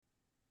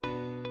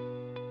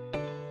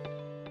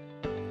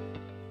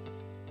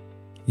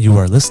You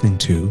are listening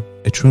to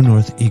a True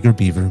North Eager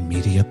Beaver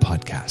media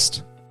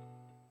podcast.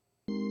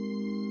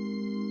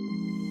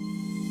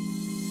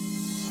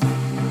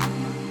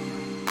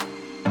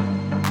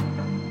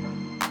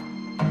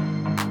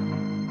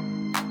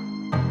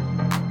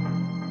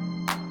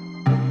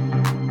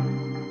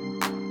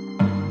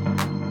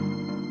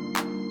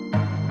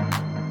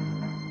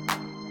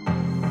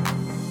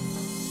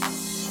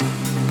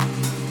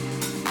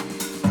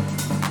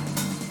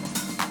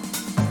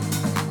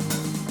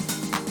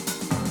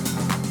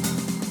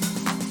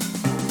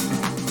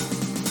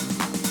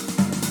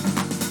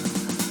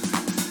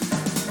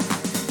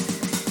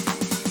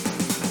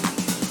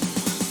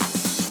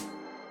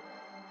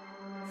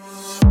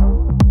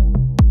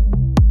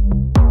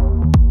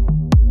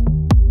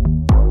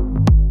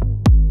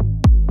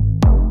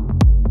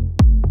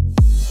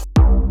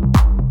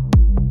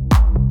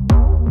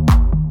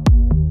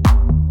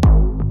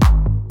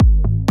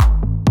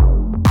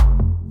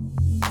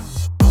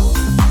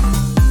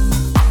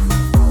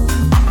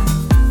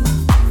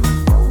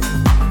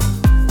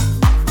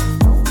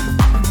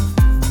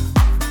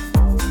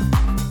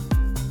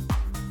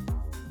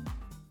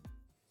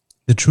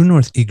 The True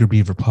North Eager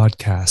Beaver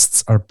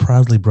podcasts are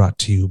proudly brought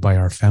to you by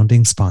our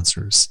founding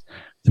sponsors,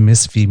 the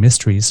Miss V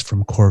Mysteries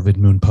from Corvid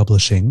Moon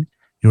Publishing,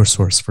 your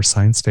source for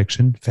science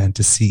fiction,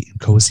 fantasy, and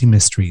cozy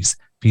mysteries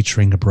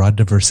featuring a broad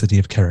diversity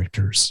of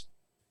characters.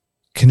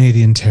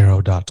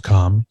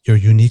 CanadianTarot.com, your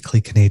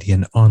uniquely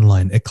Canadian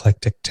online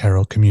eclectic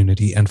tarot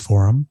community and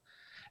forum,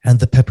 and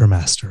the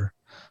Peppermaster,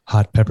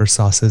 hot pepper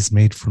sauces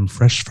made from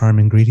fresh farm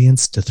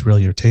ingredients to thrill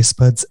your taste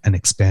buds and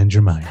expand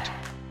your mind.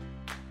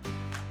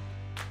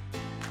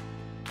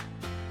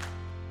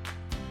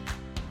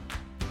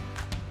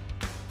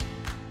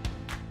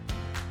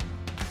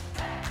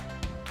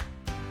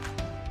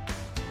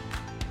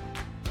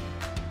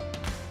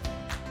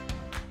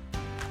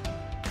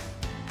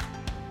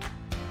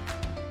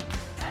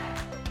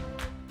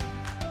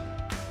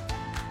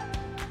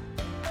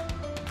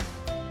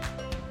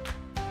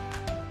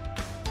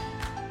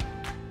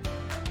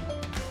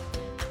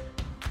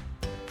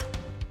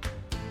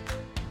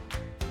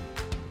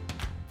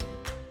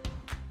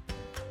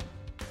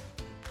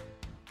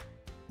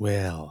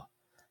 Well,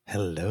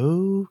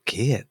 hello,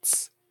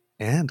 kids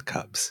and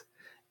cubs,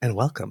 and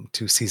welcome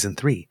to Season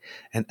 3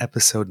 and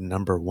episode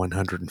number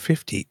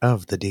 150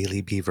 of the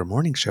Daily Beaver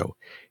Morning Show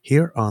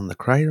here on the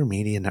Crier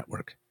Media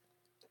Network.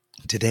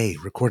 Today,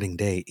 recording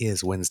day,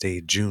 is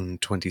Wednesday, June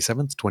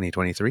 27th,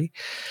 2023,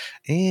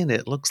 and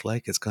it looks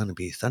like it's going to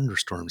be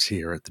thunderstorms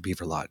here at the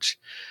Beaver Lodge.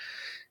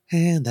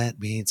 And that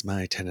means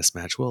my tennis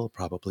match will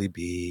probably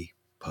be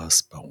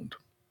postponed.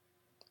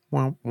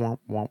 Wow, wow,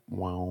 wow,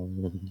 wow.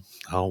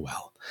 Oh,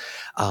 well.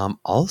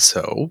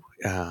 Also,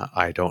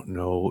 I don't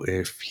know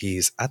if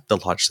he's at the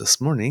lodge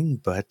this morning,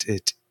 but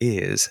it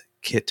is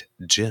Kit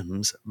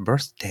Jim's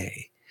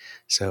birthday.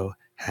 So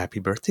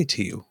happy birthday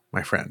to you,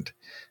 my friend.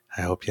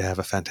 I hope you have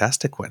a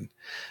fantastic one.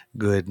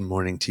 Good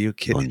morning to you,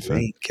 Kit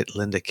Elaine, Kit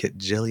Linda, Kit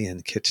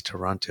Jillian, Kit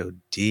Toronto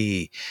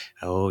D.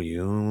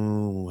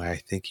 Oh, I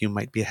think you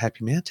might be a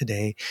happy man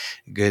today.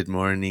 Good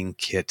morning,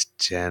 Kit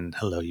Jen.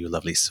 Hello, you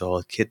lovely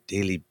soul. Kit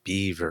Daily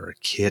Beaver,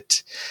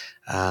 Kit.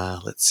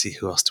 Let's see,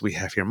 who else do we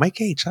have here? Mike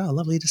H. Oh,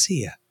 lovely to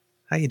see you.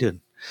 How you doing?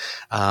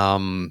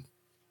 I'm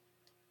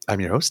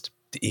your host,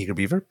 the Eager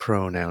Beaver,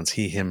 pronouns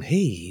he, him,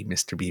 hey,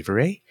 Mr. Beaver,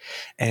 eh?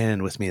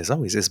 And with me, as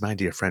always, is my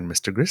dear friend,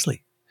 Mr.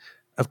 Grizzly.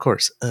 Of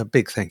course, a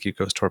big thank you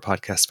goes to our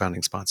podcast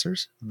founding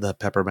sponsors, the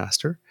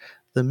Peppermaster,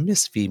 the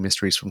Miss V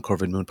Mysteries from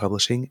Corvid Moon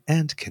Publishing,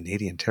 and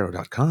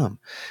CanadianTarot.com.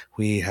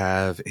 We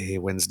have a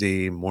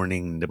Wednesday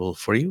morning nibble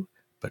for you,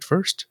 but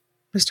first,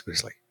 Mr.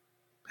 Grizzly,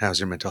 how's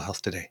your mental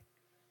health today?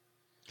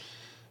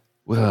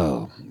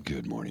 Well,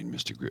 good morning,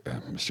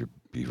 Mr.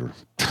 Beaver.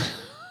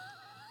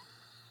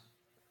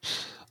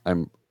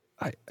 I'm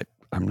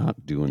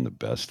not doing the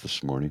best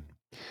this morning.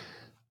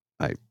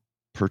 I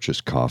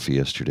purchased coffee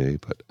yesterday,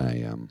 but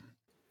I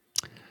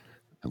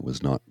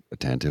was not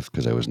attentive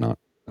because I was not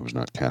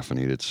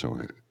caffeinated, so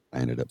I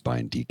ended up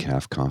buying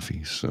decaf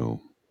coffee. So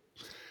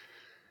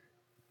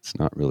it's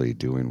not really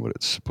doing what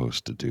it's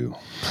supposed to do.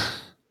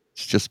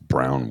 It's just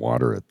brown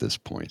water at this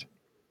point.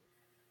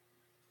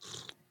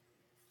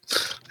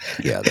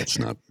 Yeah, that's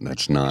not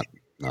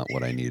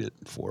what I need it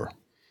for.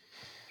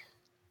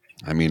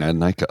 I mean, I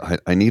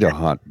need a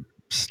hot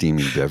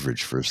steaming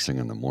beverage first thing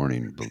in the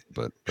morning,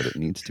 but it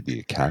needs to be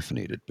a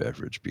caffeinated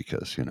beverage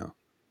because,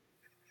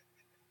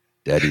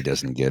 Daddy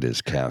doesn't get his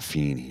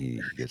caffeine.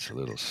 He gets a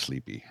little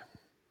sleepy.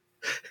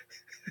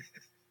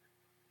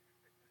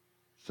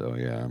 So,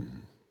 yeah,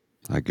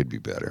 I could be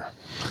better.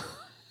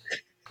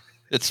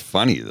 It's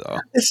funny,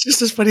 though. It's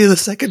just as funny the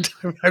second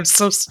time. I'm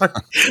so sorry.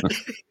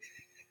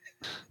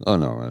 Oh,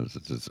 no, it's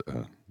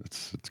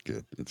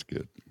good. It's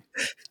good.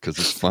 Because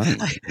it's funny.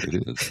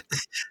 It is.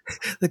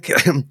 The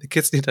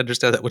kids need to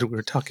understand that when we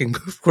were talking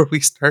before we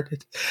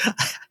started,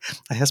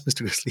 I asked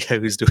Mr. Grizzly how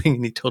he was doing,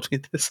 and he told me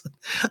this.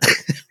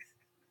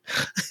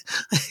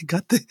 I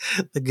got the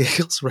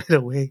giggles right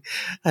away,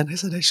 and I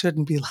said I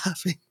shouldn't be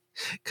laughing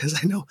because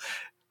I know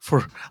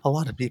for a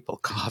lot of people,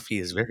 coffee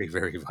is very,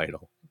 very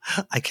vital.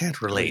 I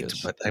can't Really relate,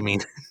 is. but I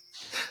mean,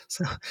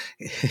 so.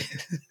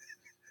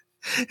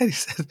 And he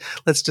said,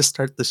 "Let's just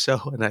start the show."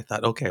 And I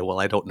thought, okay, well,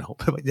 I don't know,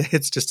 but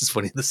it's just as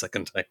funny the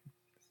second time.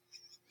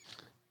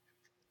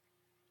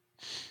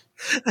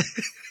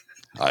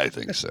 I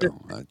think so.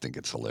 I think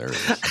it's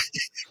hilarious.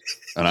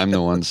 And I'm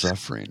the one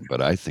suffering,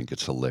 but I think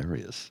it's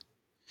hilarious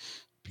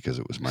because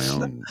it was my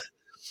own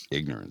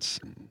ignorance.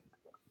 And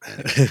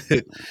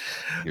anyway,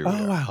 here we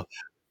Oh are. wow!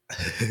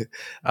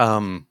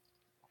 um,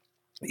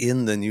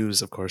 in the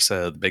news, of course,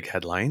 the big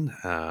headline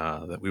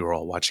that we were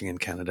all watching in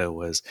Canada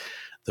was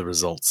the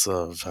results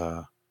of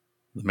the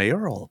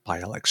mayoral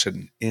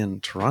by-election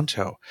in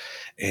Toronto,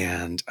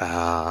 and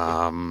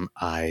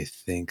I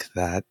think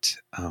that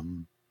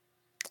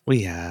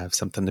we have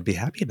something to be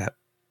happy about.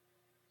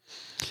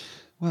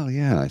 Well,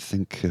 yeah, I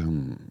think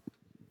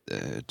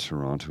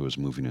Toronto is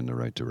moving in the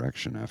right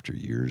direction after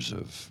years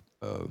of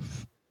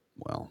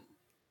well,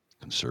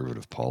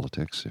 conservative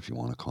politics, if you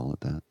want to call it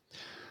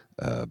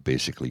that.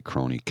 Basically,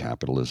 crony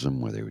capitalism,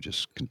 where they would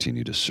just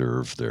continue to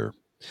serve their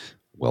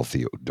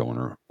wealthy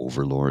donor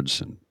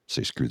overlords and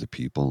say screw the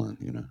people.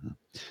 And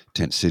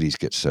tent cities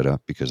get set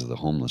up because of the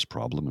homeless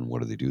problem. And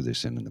what do? They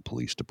send in the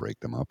police to break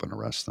them up and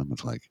arrest them.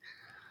 It's like,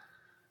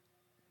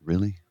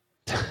 really?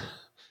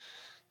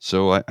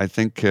 So I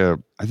think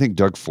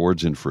Doug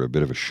Ford's in for a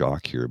bit of a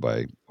shock here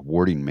by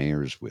awarding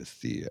mayors with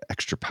the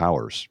extra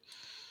powers.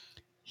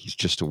 He's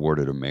just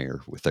awarded a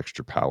mayor with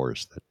extra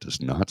powers that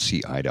does not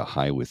see eye to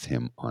eye with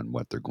him on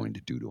what they're going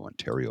to do to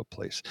Ontario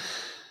Place.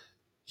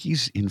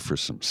 He's in for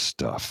some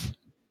stuff,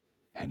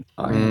 and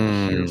I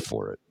am here Mm,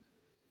 for it.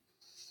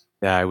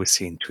 yeah, I was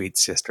seeing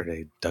tweets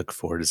yesterday. Doug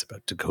Ford is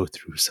about to go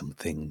through some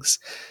things,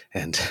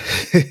 and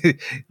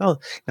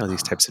well,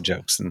 these types of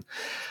jokes. And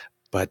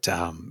but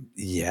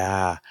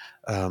yeah,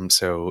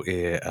 so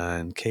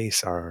in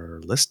case our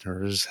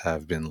listeners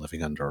have been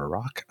living under a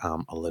rock,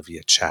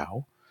 Olivia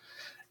Chow,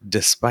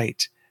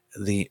 despite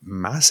the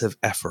massive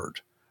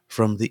effort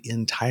from the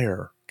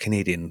entire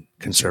Canadian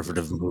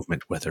conservative Conservative,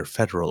 movement, whether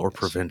federal or yes,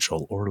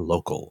 provincial or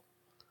local,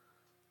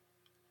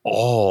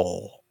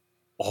 all,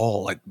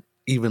 all like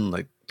even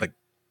like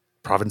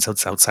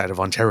provinces outside of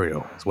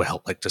Ontario as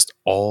well, like just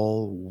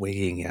all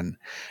weighing in.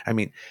 I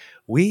mean,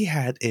 we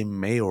had a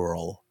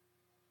mayoral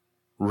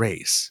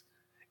race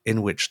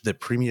in which the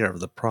premier of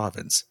the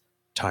province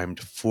timed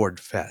Ford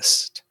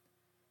Fest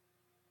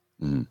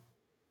mm,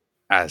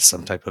 as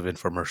some type of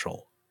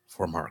infomercial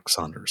for Mark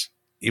Saunders.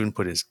 Even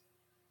put his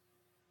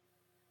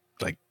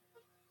like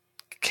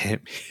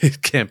camp-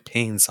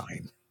 campaign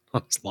sign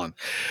on his lawn.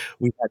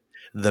 We had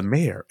the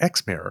mayor,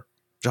 ex-mayor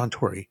John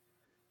Tory,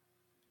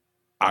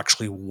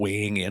 actually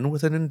weighing in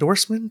with an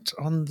endorsement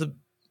on the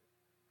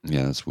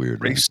yeah, that's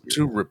weird, right? race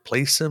to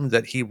replace him.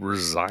 That he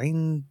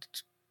resigned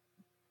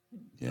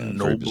Yeah,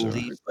 very bizarre.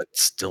 nobly, but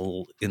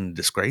still in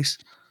disgrace.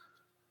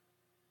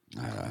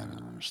 I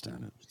don't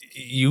understand it.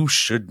 You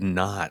should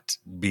not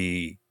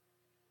be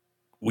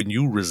when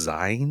you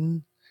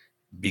resign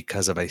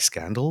because of a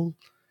scandal,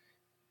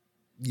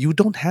 you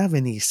don't have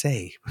any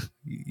say.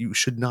 You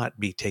should not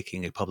be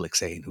taking a public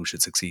say in who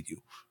should succeed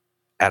you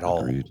at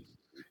all. Agreed.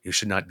 You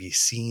should not be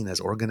seen as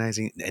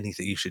organizing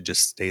anything. You should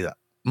just stay the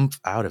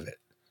out of it.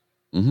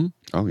 Hmm.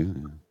 Oh yeah,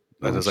 yeah.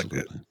 That Oh, is like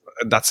absolutely.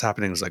 that's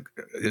happening. Is like,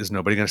 is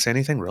nobody going to say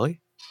anything? Really,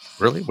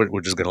 really?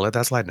 We're just going to let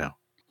that slide now.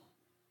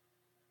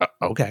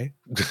 Okay,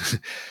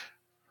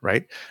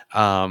 right?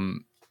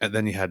 And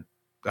then you had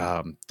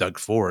Doug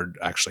Ford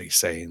actually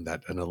saying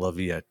that an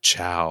Olivia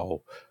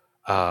Chow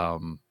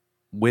um,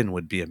 win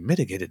would be a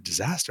mitigated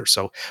disaster.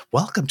 So,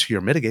 welcome to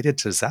your mitigated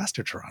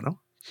disaster, Toronto.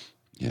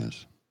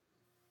 Yes,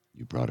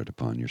 you brought it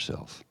upon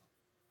yourself.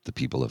 The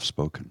people have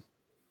spoken.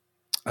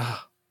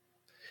 Ah,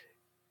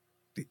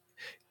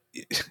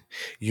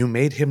 you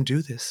made him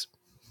do this,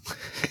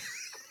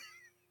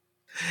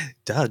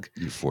 Doug.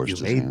 You forced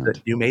his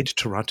hand. You made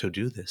Toronto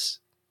do this.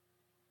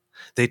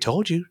 They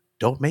told you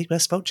don't make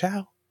us vote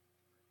Chow.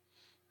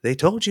 They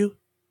told you,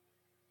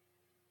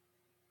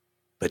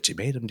 but you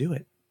made him do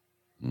it.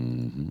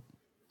 Hmm.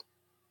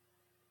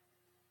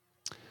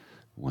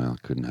 Well,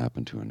 it couldn't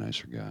happen to a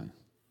nicer guy.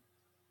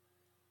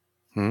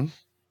 Hmm?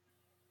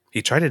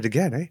 He tried it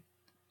again, eh?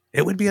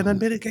 It would be an Oh yeah.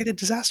 unmitigated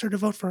disaster to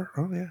vote for.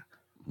 Oh yeah.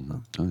 Hmm.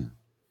 Oh, Oh yeah.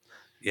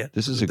 yeah.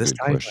 This is a This good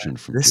time, question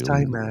from this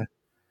time, Jillian.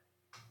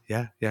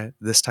 yeah, yeah.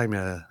 This time,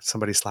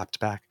 somebody slapped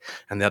back,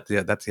 and that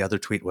the other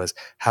tweet was,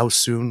 "How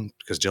soon?"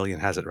 Because Jillian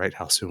has it right.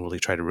 How soon will he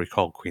try to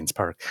recall Queens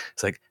Park?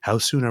 It's like, how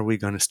soon are we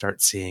going to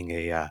start seeing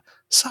a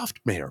soft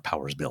mayor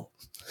powers bill?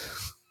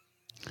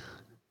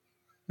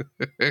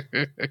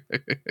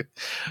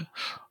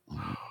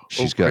 Oh,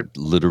 She's crap. got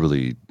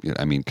literally,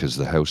 I mean, because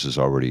the house is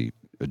already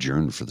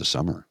adjourned for the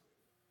summer,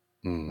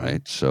 Mm-hmm.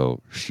 right?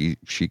 So she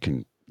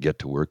can get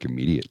to work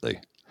immediately.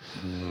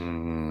 Oh,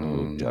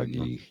 Mm.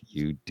 Dougie,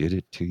 you did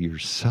it to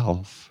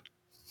yourself.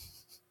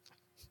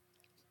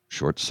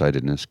 Short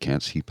sightedness,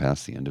 can't see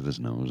past the end of his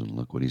nose, and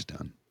look what he's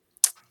done.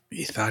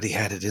 He thought he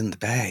had it in the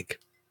bag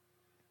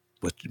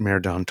with Mayor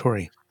Don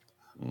Tory.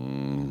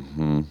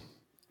 Hmm.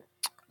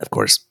 Of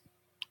course,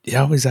 You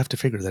always have to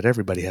figure that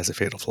everybody has a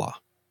fatal flaw.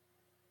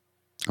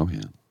 Oh,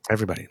 yeah.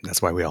 Everybody.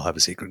 That's why we all have a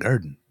secret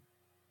garden.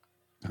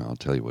 I'll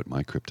tell you what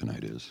my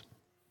kryptonite is.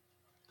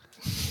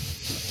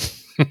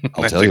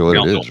 I'll I tell you think what we it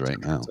all know is what right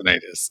now.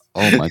 tonight is.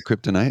 Oh, my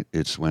kryptonite?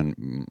 It's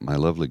when my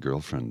lovely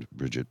girlfriend,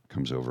 Bridget,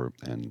 comes over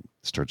and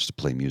starts to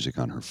play music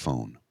on her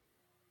phone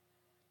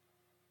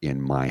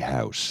in my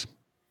house.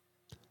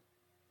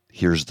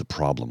 Here's the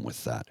problem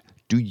with that.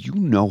 Do you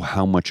know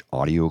how much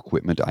audio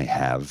equipment I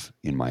have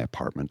in my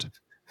apartment?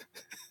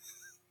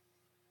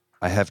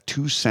 I have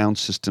 2 sound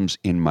systems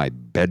in my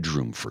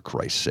bedroom, for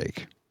Christ's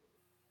sake.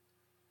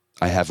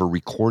 I have a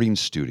recording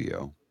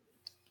studio.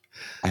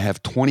 I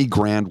have 20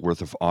 grand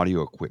worth of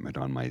audio equipment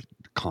on my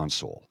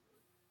console.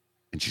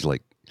 And she's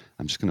like,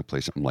 I'm just going to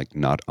play something like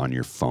not on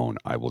your phone.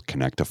 I will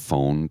connect a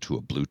phone to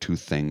a Bluetooth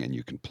thing and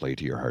you can play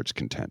to your heart's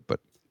content. But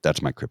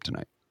that's my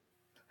kryptonite.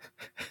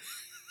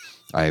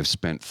 I have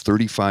spent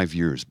 35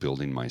 years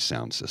building my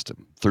sound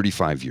system.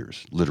 35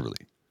 years,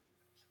 literally.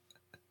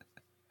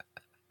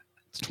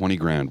 It's 20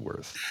 grand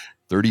worth.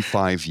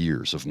 35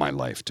 years of my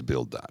life to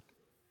build that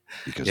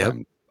because Yep.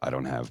 I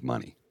don't have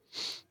money.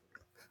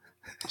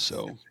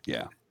 So,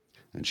 yeah.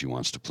 And she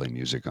wants to play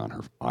music on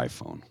her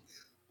iPhone.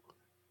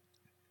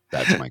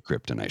 That's my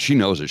kryptonite. She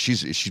knows it.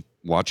 She's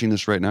watching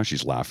this right now.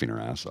 She's laughing her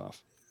ass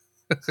off.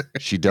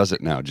 She does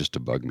it now just to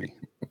bug me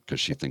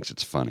because she thinks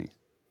it's funny.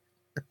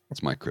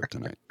 It's my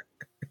kryptonite.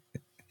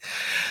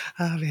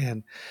 Oh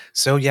man.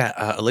 So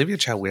yeah, Olivia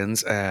Chow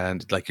wins,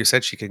 and like you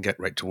said, she can get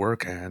right to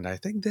work. And I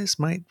think this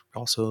might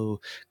also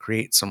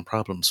create some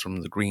problems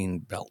from the green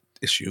belt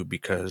issue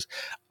because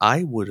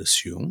I would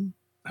assume,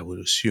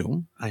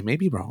 I may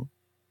be wrong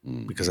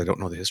because I Hmm. don't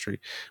know the history,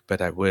 but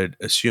I would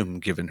assume,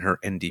 given her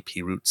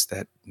NDP roots,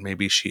 that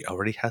maybe she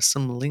already has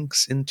some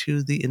links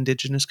into the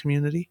indigenous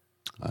community.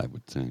 I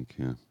would think,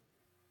 yeah,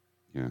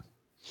 yeah.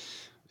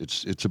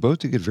 It's about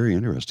to get very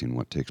interesting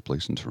what takes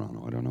place in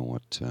Toronto. I don't know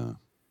what's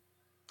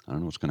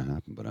going to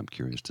happen, but I'm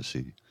curious to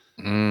see.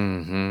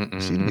 Mm-hmm, I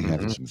seem to be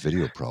having mm-hmm. some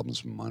video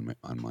problems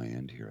on my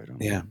end here. I don't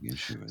know Yeah. what the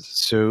issue is.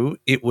 So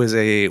it was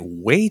a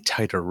way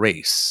tighter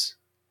race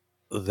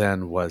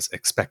than was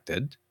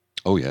expected,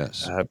 Oh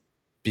yes. uh,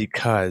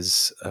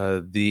 because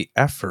the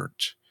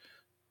effort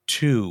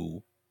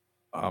to,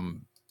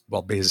 um,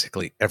 well,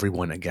 basically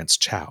everyone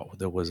against Chow,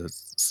 there was a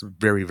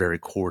very, very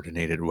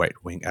coordinated right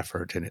wing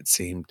effort, and it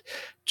seemed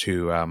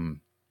to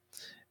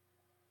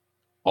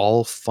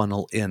all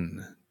funnel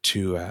in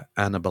to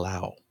Anna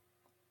Bilal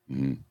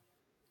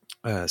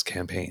Mm-hmm.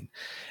 campaign.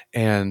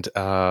 And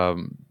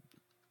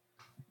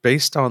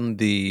based on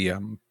the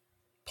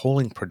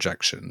polling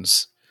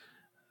projections,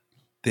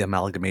 the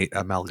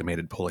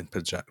amalgamated polling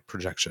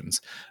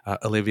projections.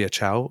 Olivia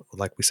Chow,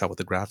 like we saw with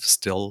the graph,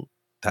 still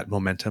that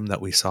momentum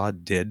that we saw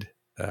did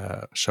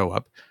show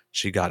up.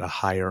 She got a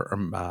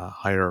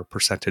higher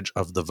percentage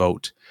of the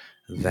vote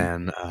Mm-hmm.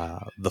 than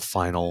the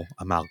final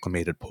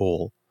amalgamated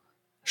poll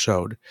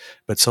showed,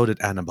 but so did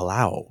Anna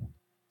Bilal,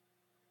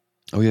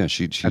 Oh yeah,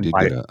 she and did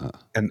by get a.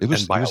 and It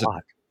was and it by a was a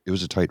lot. it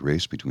was a tight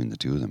race between the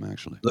two of them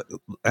actually.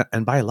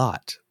 And by a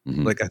lot.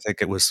 Hmm. Like I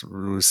think it was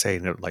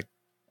saying that like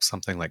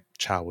something like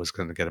Chow was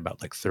going to get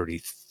about like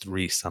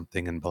 33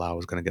 something, and Bilal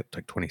was going to get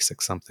like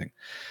 26 something,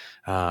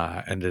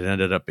 and it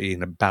ended up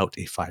being about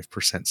a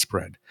 5%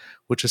 spread,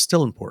 which is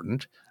still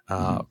important,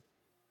 Hmm.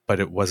 but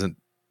it wasn't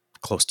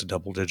close to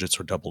double digits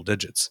or double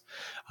digits.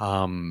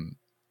 Um,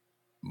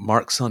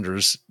 Mark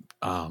Saunders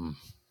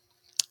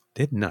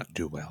did not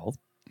do well.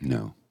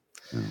 No,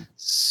 no.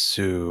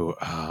 So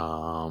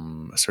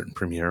a certain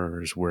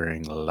premier is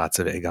wearing lots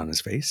of egg on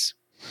his face.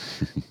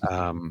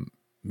 um,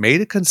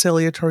 Made a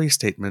conciliatory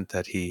statement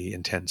that he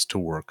intends to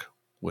work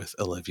with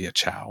Olivia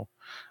Chow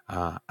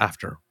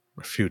after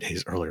a few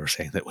days earlier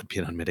saying that it would be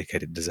an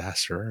unmitigated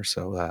disaster.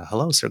 So,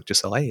 hello, Cirque du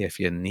Soleil, if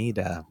you need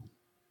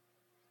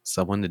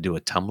someone to do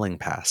a tumbling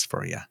pass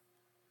for you.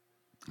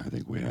 I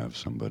think we have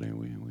somebody.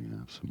 We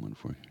have someone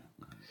for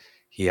you.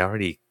 He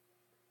already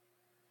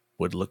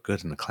would look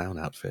good in a clown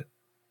outfit,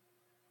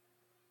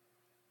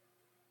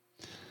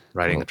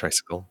 riding a Well,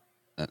 tricycle.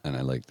 and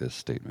I like this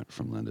statement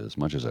from Linda. As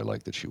much as I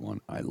like that she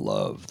won, I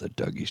love that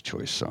Dougie's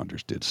Choice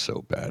Saunders did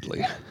so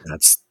badly.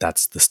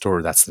 That's the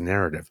story. That's the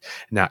narrative.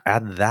 Now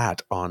add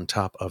that on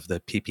top of the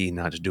PP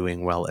not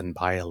doing well in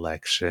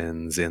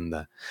by-elections, in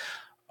the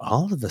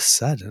all of a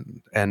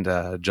sudden, and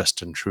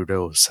Justin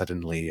Trudeau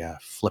suddenly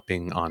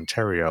flipping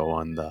Ontario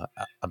on the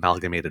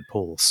amalgamated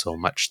poll so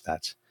much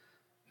that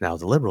now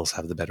the Liberals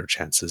have the better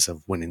chances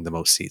of winning the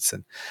most seats.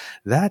 And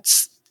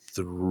that's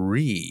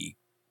three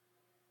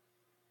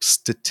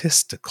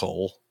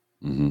statistical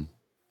Hmm.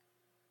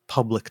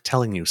 public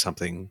telling you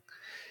something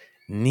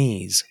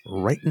knees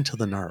right into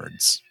the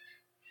nards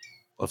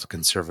of the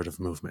conservative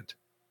movement.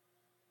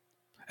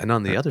 And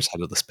on the Are, other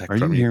side of the are you spectrum,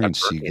 you've got hearing Bernie that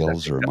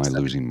seagulls or picked am up I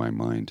 70. losing my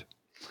mind?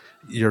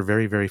 You're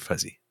very, very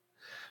fuzzy.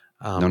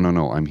 No, no, Um,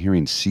 no. I'm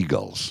hearing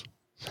seagulls.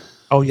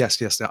 oh, yes,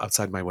 yes,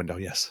 outside my window,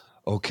 yes.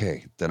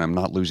 Okay, then I'm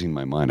not losing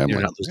my mind. I'm You're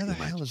like, not where losing the your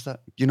mind. hell is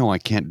that? You know, I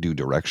can't do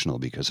directional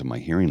because of my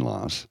hearing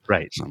loss.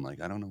 Right. So I'm like,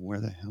 I don't know where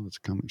the hell it's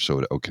coming.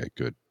 So, okay,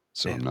 good.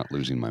 so Yeah. I'm not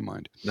losing my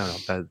mind. No,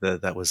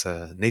 that was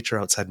nature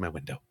outside my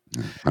window.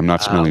 I'm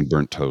not smelling Um,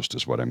 burnt toast,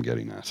 is what I'm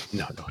getting at.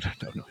 no.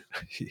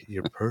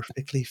 You're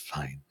perfectly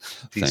fine.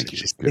 These are Thank you.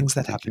 just Good. things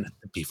that Thank you. happen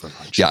at the Beaver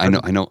Lodge. Yeah, I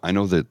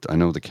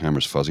know the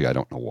camera's fuzzy. I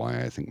don't know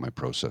why. I think my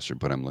processor,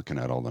 but I'm looking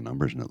at all the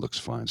numbers and it looks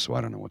fine. So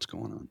I don't know what's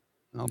going on.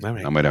 All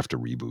right. I might have to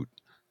reboot.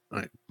 All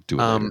right. Do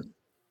it later.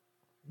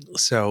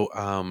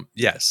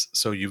 Yes.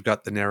 So you've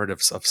got the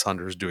narratives of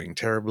Saunders doing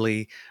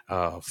terribly,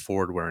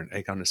 Ford wearing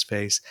egg on his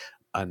face,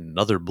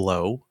 another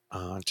blow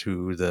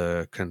to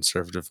the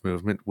conservative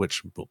movement,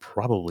 which will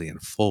probably in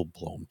full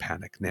blown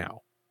panic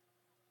now.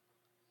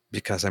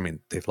 Because, I mean,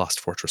 they've lost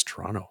Fortress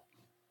Toronto.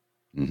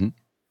 Hmm.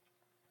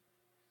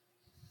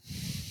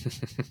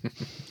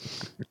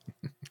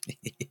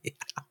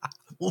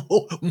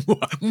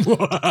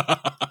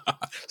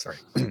 Sorry.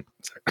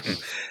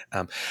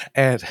 Sorry.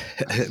 And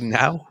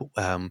now,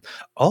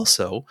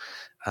 also,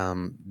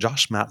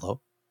 Josh Matlow,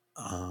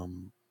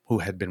 who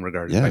had been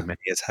regarded by Yeah, many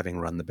as having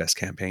run the best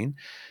campaign,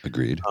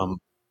 agreed. um,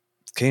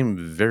 came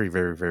very,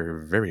 very,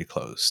 very, very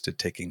close to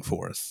taking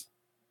fourth.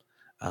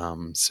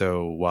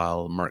 So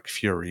while Mark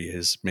Fury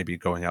is maybe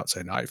going out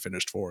saying, I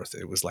finished fourth,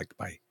 it was like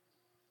by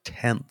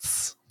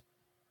tenths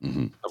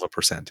Hmm. of a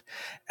percent.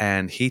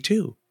 And he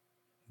too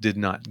did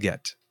not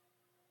get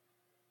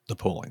the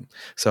polling.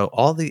 So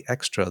all the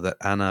extra that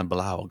Anna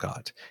Blau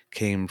got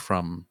came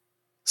from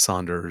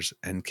Saunders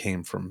and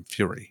came from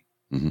Fury.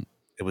 Hmm.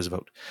 It was a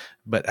vote.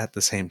 But at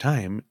the same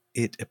time,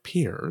 it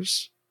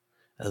appears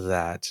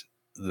that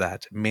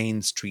that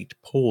Main Street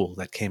poll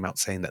that came out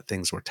saying that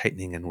things were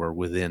tightening and were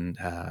within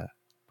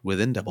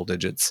double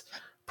digits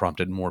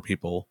prompted more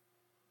people,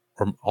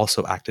 or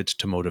also acted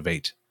to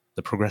motivate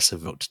the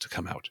progressive vote to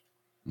come out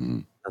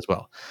Hmm. as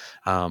well.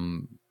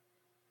 Um,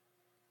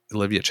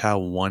 Olivia Chow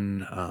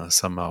won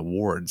some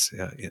awards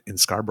in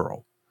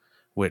Scarborough,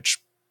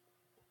 which,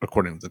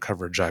 according to the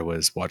coverage I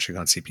was watching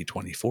on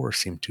CP24,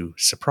 seemed to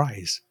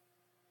surprise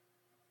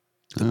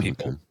the Oh, okay.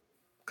 people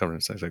covering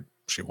it. So I was like,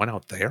 she went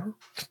out there?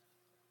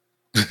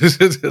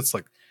 It's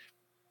like,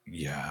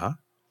 yeah.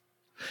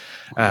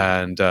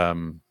 Wow.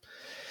 And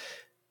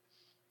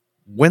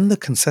when the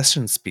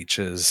concession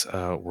speeches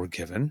were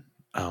given,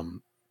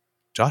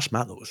 Josh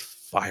Matlow was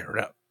fired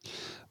up.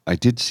 I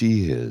did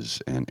see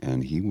his,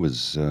 and he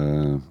was.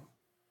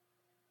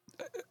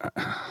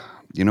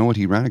 You know what?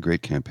 He ran a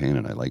great campaign,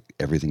 and I liked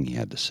everything he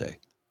had to say.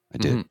 I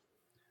did. Hmm.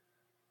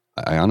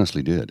 I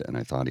honestly did, and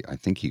I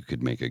think he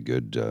could make a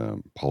good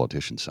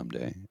politician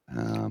someday.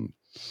 Hmm.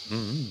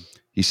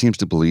 He seems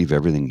to believe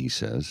everything he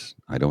says.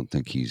 I don't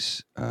think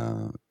he's,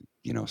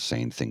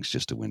 saying things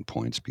just to win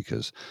points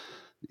because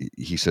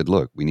he said,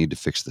 "Look, we need to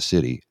fix the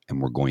city,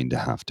 and we're going to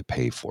have to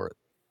pay for it."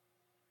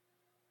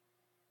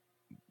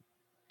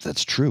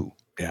 That's true.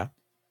 Yeah,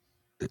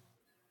 It,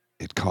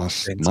 it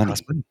costs things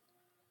cost money,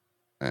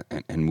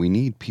 money. and we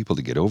need people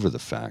to get over the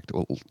fact.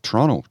 Well,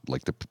 Toronto,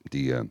 like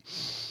the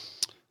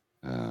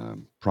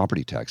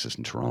property taxes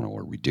in Toronto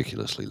are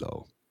ridiculously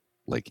low,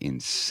 like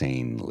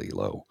insanely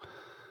low.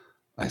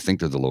 I think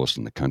they're the lowest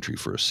in the country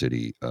for a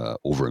city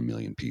over 1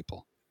 million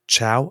people.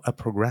 Chow, a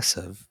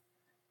progressive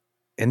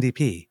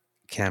NDP,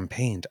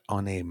 campaigned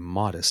on a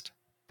modest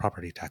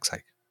property tax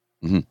hike.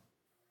 Hmm.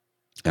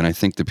 And I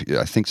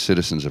think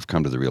citizens have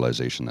come to the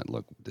realization that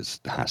look, this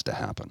has to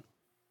happen.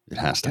 It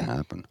has to Yeah.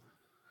 happen.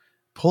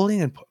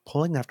 Polling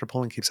after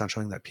polling keeps on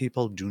showing that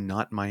people do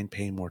not mind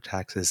paying more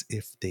taxes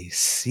if they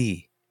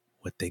see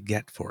what they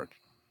get for it.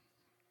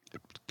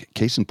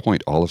 Case in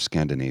point, all of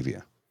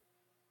Scandinavia.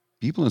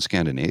 People in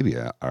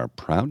Scandinavia are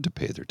proud to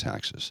pay their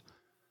taxes.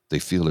 They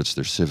feel it's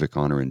their civic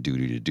honor and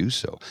duty to do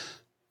so.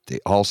 They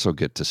also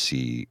get to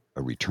see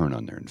a return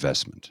on their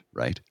investment,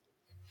 right?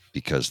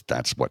 Because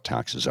that's what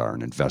taxes are: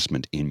 an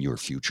investment in your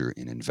future,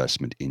 an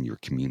investment in your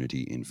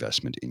community,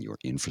 investment in your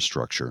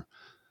infrastructure.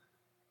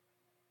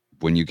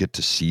 When you get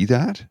to see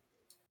that,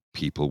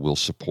 people will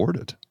support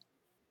it.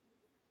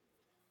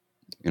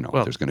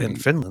 Well, There's going to in be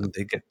Finland,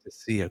 they get to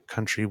see a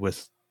country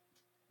with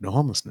no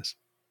homelessness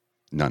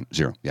none,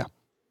 zero. Yeah.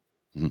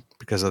 Hmm.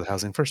 because of the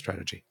housing first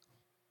strategy.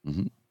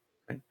 Hmm.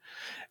 Right?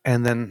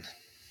 And then,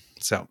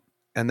 so,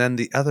 and then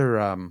the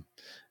other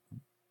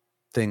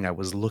thing I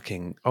was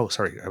looking, oh,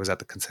 sorry, I was at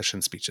the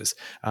concession speeches.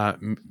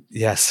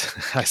 Yes,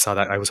 I saw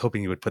that. I was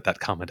hoping you would put that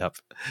comment up.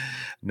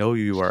 No,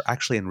 you are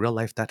actually in real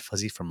life that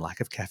fuzzy from lack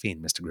of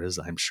caffeine, Mr. Grizz.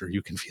 I'm sure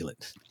you can feel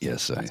it.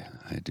 Yes,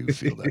 I do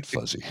feel that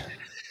fuzzy.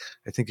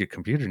 I think your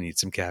computer needs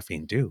some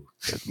caffeine too.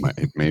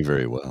 It may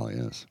very well,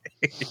 yes.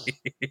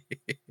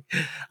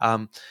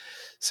 um,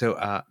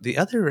 the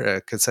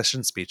other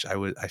concession speech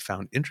I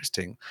found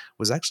interesting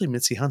was actually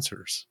Mitzi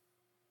Hunter's.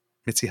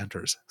 Mitzi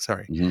Hunter's,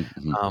 sorry. Hmm.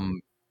 Hmm.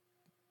 Um,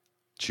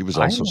 She was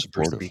I also love her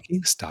supportive.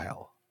 speaking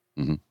style.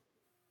 Hmm.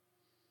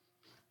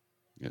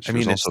 Yeah, I she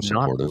was mean, also it's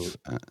not, supportive.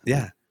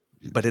 yeah,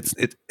 but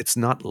it's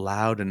not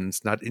loud and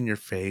it's not in your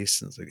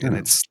face, and Yeah.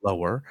 it's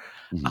slower.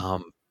 Hmm.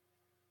 Um,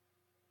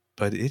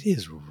 but it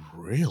is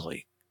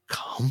really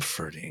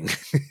comforting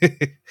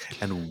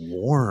and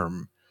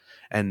warm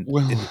and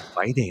Well,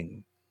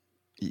 inviting.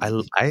 y- I,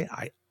 y-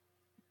 I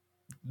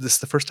this is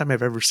the first time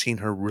I've ever seen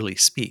her really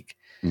speak.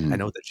 I Mhm.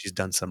 know that she's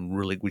done some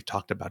really. We've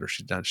talked about her.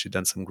 She's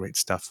done some great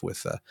stuff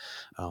with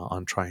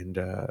on trying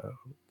to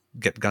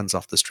get guns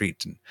off the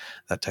street and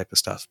that type of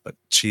stuff. But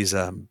she's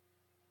I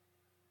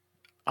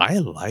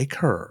like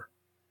her.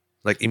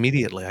 Like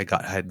immediately, I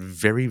had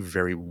very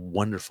very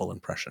wonderful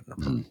impression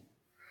of her. Mhm.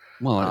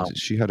 Well, Um,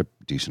 she had a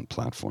decent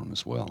platform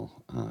as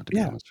well, to be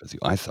yeah. honest with you.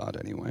 I thought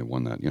anyway,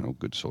 one that,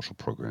 good social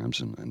programs,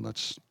 and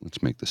let's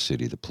make the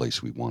city the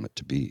place we want it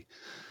to be.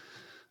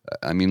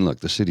 I mean, look,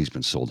 the city's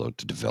been sold out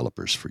to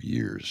developers for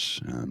years.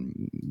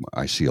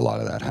 I see a lot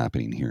of that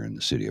happening here in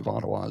the city of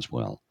Ottawa as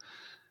well.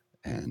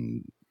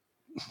 And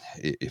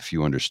if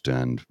you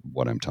understand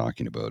what I'm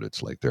talking about,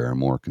 it's like there are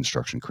more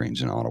construction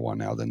cranes in Ottawa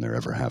now than there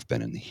ever have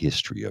been in the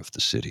history of the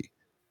city.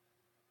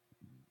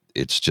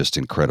 It's just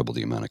incredible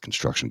the amount of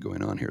construction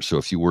going on here. So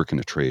if you work in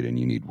a trade and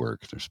you need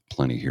work, there's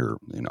plenty here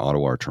in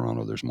Ottawa or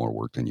Toronto. There's more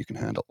work than you can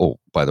handle. Oh,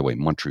 by the way,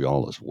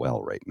 Montreal as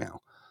well right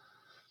now.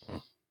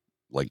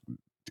 Like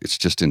it's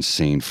just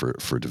insane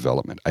for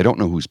development. I don't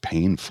know who's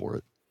paying for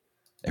it.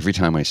 Every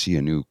time I see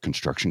a new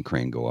construction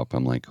crane go up,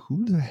 I'm like,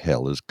 who the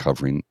hell is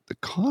covering the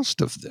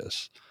cost of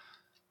this?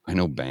 I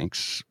know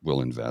banks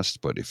will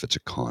invest, but if it's a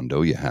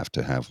condo, you have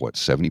to have what,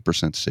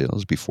 70%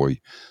 sales before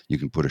you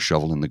can put a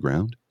shovel in the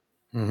ground?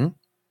 Hmm.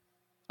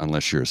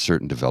 Unless you're a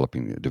certain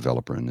developing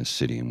developer in this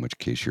city, in which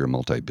case you're a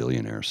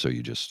multi-billionaire. So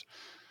you just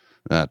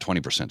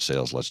 20%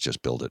 sales, let's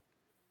just build it.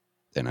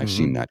 And I've Hmm.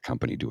 seen that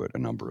company do it a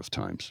number of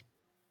times.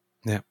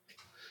 Yeah.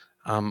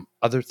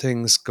 Other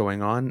things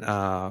going on.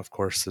 Of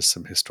course, there's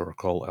some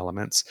historical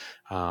elements.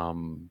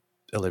 Um,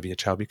 Olivia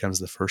Chow becomes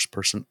the first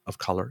person of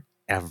color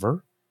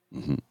ever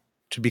Hmm.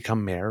 to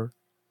become mayor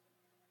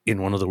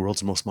in one of the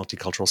world's most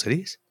multicultural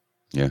cities.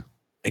 Yeah.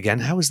 Again,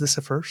 how is this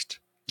a first?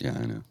 Yeah,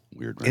 I know.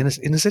 Weird, right?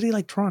 In a city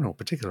like Toronto,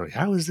 particularly,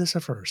 how is this a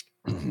first?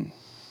 Hmm.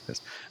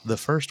 Yes. The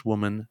first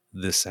woman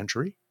this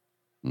century,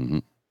 Hmm.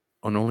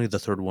 and only the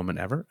third woman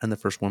ever, and the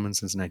first woman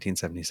since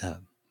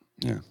 1977.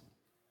 Yeah.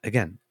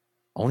 Again,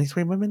 only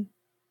three women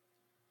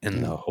in Yeah.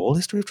 the whole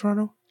history of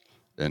Toronto?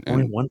 And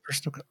Only and one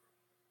person of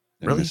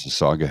and really?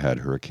 Mississauga had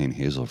Hurricane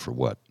Hazel for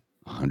what?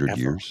 100 Ever.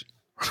 years?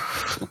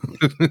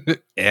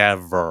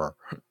 Ever.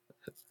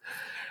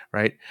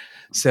 Right?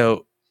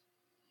 So,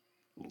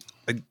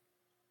 like,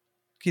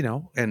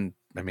 and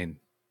I mean,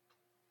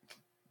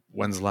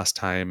 when's the last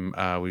time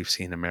we've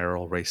seen a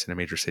mayoral race in a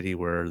major city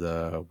where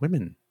the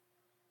women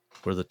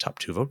were the top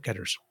two vote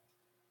getters?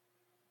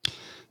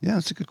 Yeah,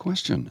 that's a good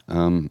question.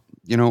 And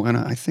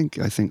I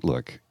think,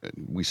 look,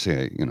 we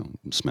say,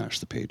 smash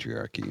the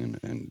patriarchy,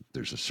 and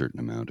there's a certain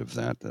amount of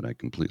that I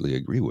completely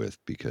agree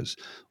with because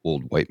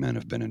old white men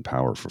have been in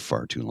power for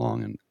far too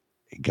long. And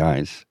hey,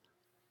 guys,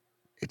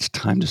 it's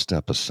time to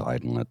step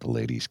aside and let the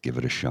ladies give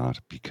it a shot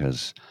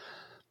because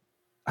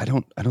I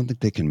don't think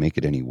they can make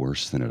it any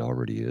worse than it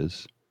already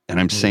is. And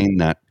I'm Mm. saying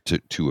that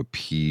to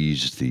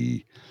appease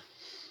the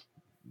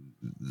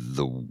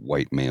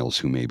white males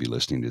who may be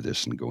listening to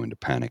this and go into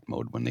panic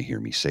mode when they hear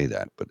me say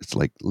that. But it's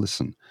like,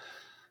 listen,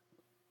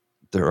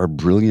 there are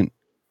brilliant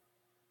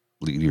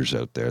leaders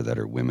out there that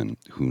are women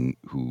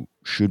who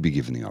should be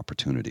given the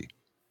opportunity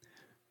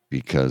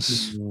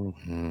because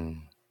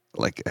Mhm.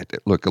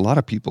 look, a lot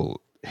of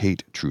people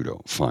hate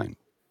Trudeau, fine,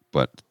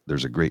 but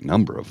there's a great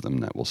number of them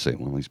that will say,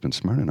 well, he's been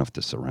smart enough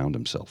to surround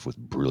himself with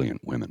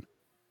brilliant women.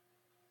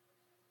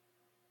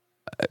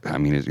 I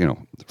mean,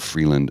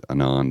 Freeland,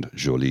 Anand,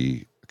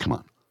 Jolie, come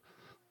on,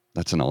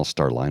 that's an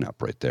all-star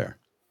lineup right there.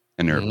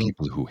 And there are Mhm.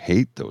 people who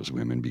hate those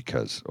women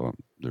because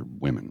they're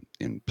women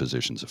in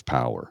positions of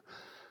power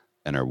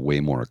and are way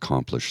more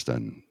accomplished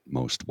than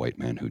most white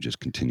men who just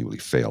continually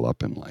fail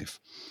up in life.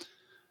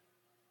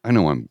 I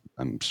know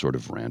I'm sort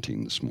of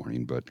ranting this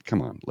morning, but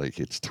come on, like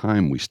it's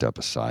time we step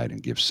aside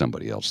and give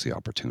somebody else the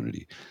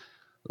opportunity.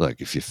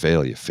 Like if you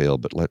fail, you fail,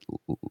 but let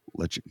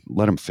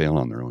them fail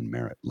on their own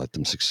merit. Let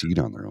them succeed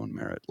on their own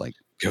merit. Like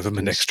Give them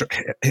an this, extra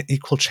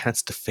equal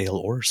chance to fail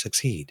or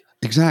succeed.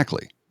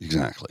 exactly,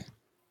 exactly.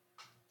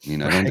 I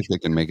mean, I don't Right? think they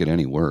can make it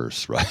any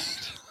worse, right?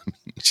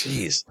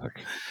 Jeez. Like,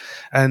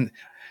 And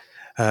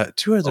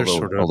two other although,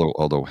 sort of although,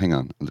 although, hang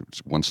on,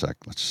 just one sec.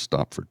 Let's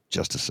stop for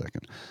just a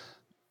second.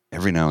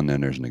 Every now and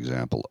then, there's an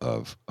example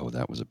of, oh,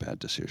 that was a bad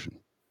decision.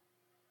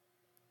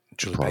 The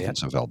Julie Payette,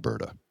 province of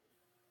Alberta.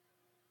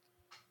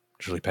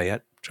 Jody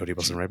Gee,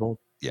 Wilson-Raybould.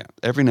 yeah,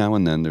 every now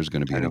and then there's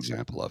going to be I an know.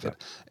 example of Yeah.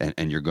 it,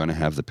 and you're going to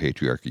have the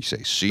patriarchy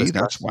say, "See, that's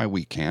Discuss. why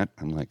we can't."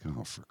 I'm like,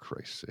 "Oh, for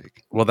Christ's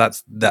sake!" Well,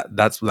 that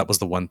was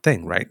the one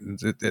thing, right?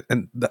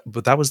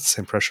 But that was the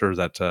same pressure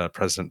that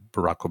President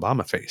Barack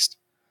Obama faced,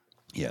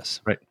 Yes,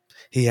 right?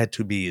 He had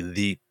to be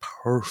the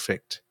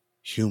perfect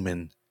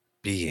human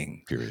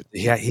being. period.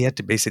 He had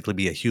to basically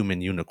be a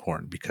human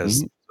unicorn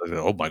because Hmm.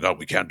 oh my god,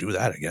 we can't do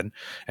that again.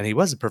 And he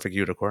was a perfect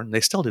unicorn.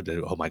 They still did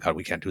it. Oh my god,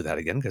 we can't do that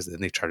again because then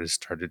they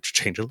started to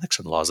change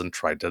election laws and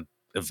tried to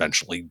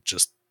eventually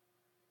just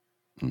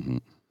Hmm.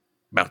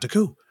 mount a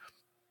coup.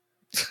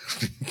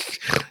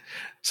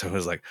 So it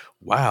was like,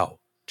 wow,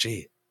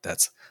 gee,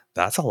 that's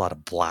a lot of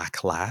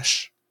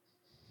blacklash.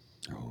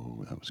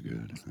 Oh, that was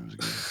good. That was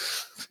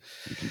good.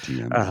 You can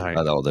TM that.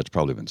 Uh, Oh, that's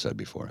probably been said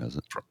before, has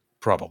it?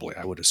 Probably,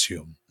 I would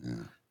assume.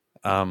 Yeah.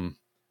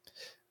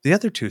 The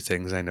other two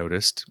things I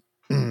noticed,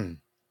 talking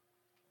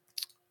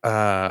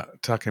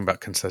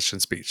about concession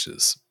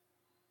speeches.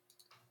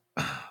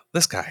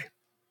 This guy,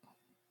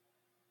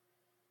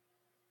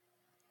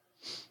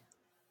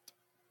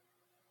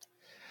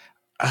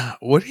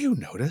 what do you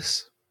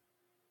notice?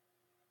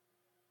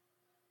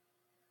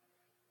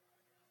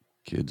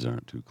 Kids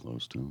aren't too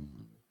close to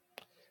him.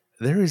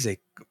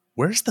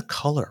 Where's the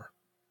color?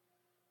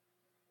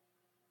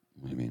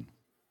 What do you mean?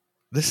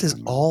 This is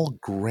all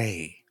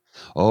gray.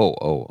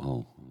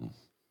 Oh.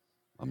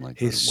 I'm like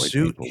the His white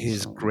suit people.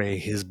 is So gray.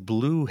 His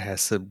blue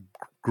has some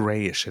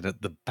grayish in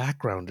it. The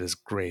background is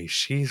gray.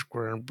 She's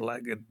wearing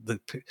black.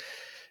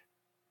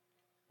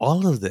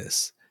 All of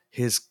this,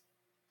 his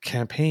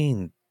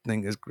campaign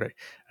thing is gray.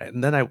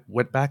 And then I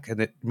went back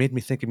and it made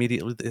me think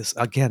immediately this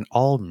again,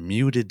 all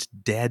muted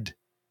dead.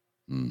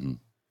 mm-hmm.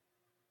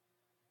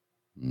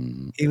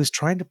 Mm-hmm. He was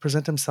trying to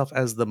present himself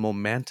as the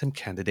momentum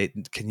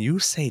candidate. Can you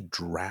say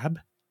drab?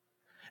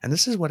 And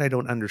this is what I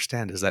don't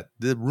understand is that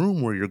the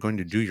room where you're going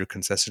to do your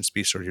concession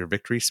speech or your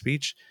victory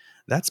speech,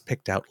 that's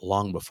picked out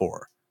long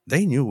before.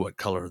 They knew what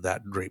color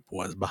that drape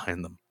was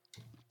behind them.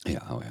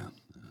 Yeah. Oh, yeah.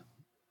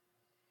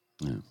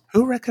 Yeah.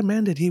 Who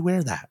recommended he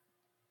wear that?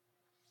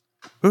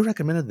 Who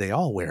recommended they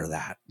all wear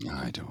that?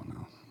 I don't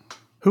know.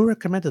 Who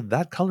recommended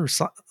that color?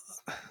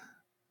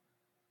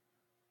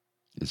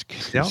 His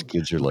You know,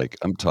 kids are like,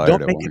 I'm tired.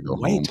 don't I make want it to go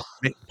home.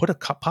 white. Put a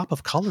pop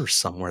of color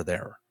somewhere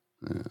there.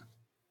 Yeah.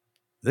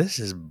 This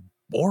is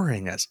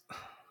boring as,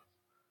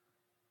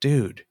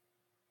 dude.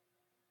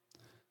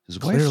 His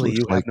wife Clearly, looks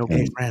you have like no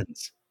gay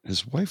friends.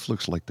 his wife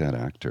looks like that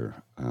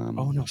actor. Oh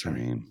no, What's her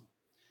sorry. name?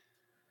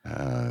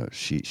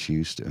 She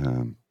used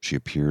to, she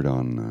appeared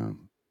on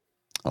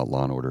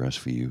Law and Order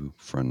SVU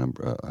for a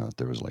number.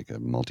 There was like a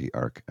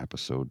multi-arc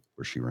episode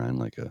where she ran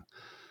like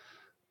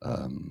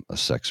a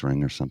sex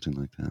ring or something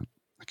like that.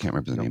 I can't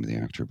remember the No, name of the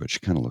actor, but she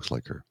kind of looks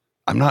like her.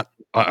 I'm not.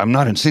 I'm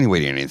not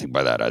insinuating anything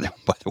by that.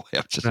 By the way,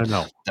 I'm just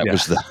no. that Yeah,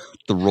 was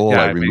the role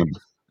yeah. I I mean, remember.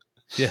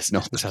 yes. No,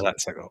 So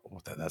that's like, oh,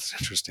 that's an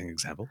interesting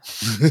example.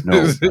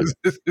 no,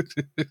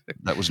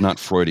 that was not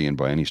Freudian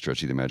by any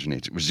stretch of the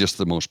imagination. It was just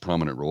the most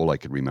prominent role I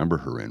could remember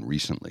her in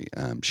recently.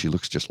 She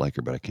looks just like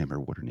her, but I can't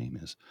remember what her name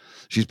is.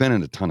 She's been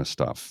in a ton of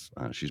stuff.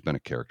 She's been a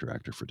character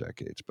actor for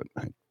decades, but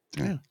I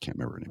Yeah. can't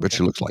remember her name. But Okay.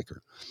 she looks like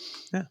her.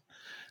 Yeah.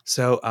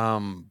 So,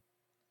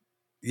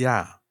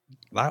 yeah,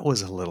 that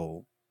was a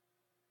little.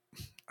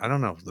 I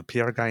don't know. The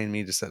PR guy in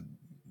me just said,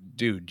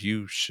 "Dude,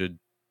 you should."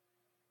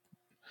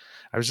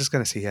 I was just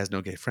gonna say he has no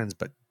gay friends,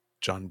 but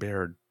John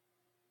Baird.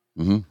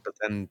 Mm-hmm. But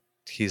then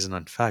he's an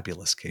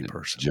unfabulous gay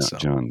person. John, So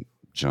John,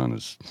 John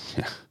is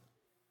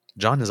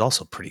John is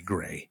also pretty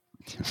gray.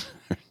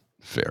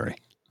 very.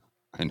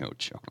 I know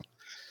John.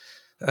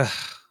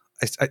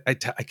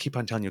 I keep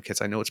on telling you,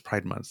 kids. I know it's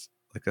Pride Month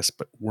like this,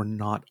 but we're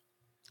not.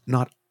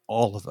 Not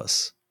all of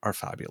us are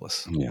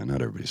fabulous. Yeah,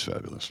 not everybody's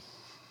fabulous.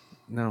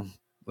 No,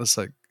 it's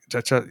like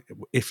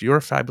if you're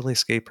a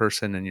fabulous gay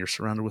person and you're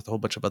surrounded with a whole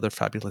bunch of other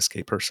fabulous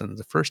gay persons,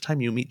 the first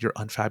time you meet your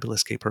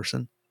unfabulous gay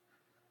person,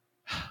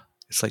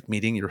 it's like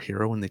meeting your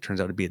hero and they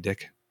turns out to be a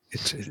dick.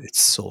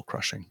 It's soul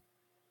crushing.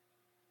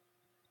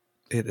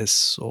 It is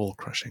soul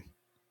crushing.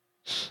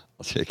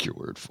 I'll take your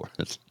word for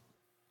it.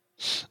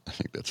 I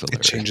think that's It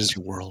hilarious. changes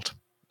your world.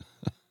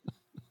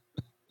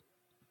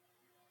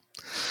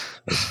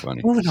 That's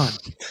funny. Moving on.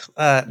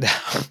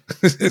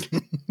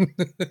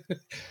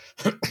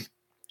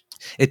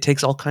 It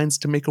takes all kinds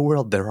to make a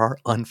world. There are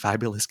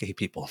unfabulous gay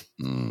people.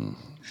 Mm.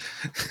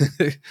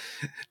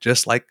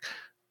 Just like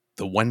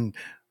the one,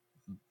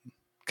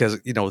 because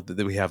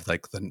we have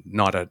like the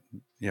not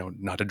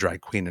a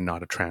drag queen and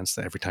not a trans.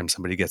 Every time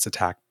somebody gets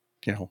attacked,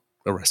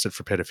 arrested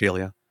for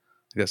pedophilia,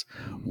 because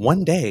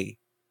one day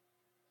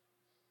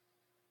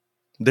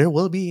there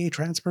will be a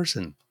trans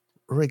person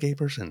or a gay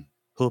person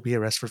who will be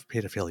arrested for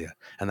pedophilia,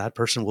 and that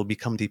person will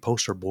become the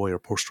poster boy or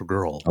poster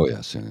girl Oh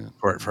yes, yeah.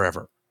 for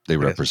forever. They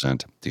Yes.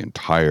 represent the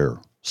entire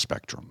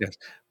spectrum. Yes,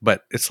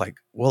 but it's like,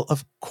 well,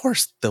 of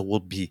course there will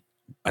be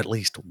at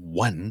least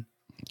one.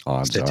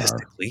 Odds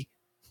Statistically,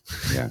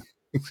 yeah.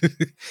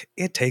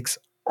 it takes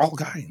all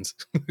kinds.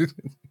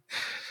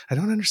 I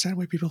don't understand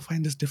why people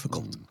find this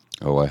difficult.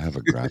 Oh, I have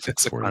a graphic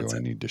It's a for you. I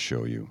concept. need to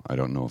show you. I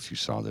don't know if you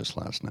saw this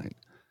last night.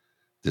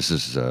 This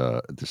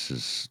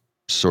is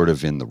sort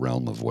of in the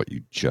realm of what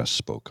you just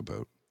spoke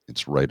about.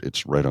 It's right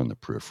on the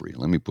periphery.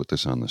 Let me put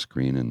this on the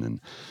screen and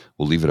then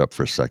we'll leave it up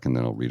for a second,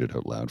 then I'll read it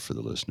out loud for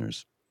the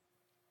listeners.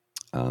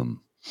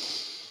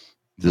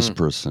 This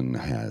person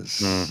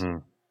has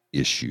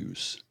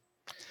issues.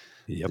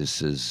 Yep.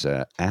 This is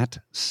at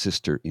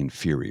Sister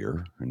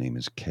Inferior. Her name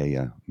is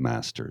Kaya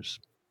Masters.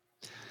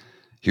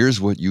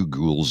 Here's what you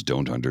ghouls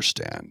don't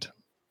understand.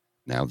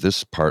 Now,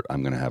 this part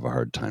I'm going to have a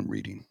hard time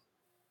reading.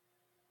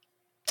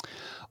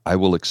 I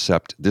will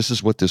accept. This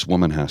is what this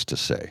woman has to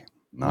say,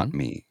 not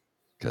me,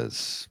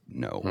 because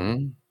no.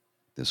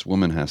 This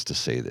woman has to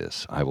say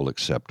this. I will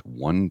accept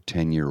one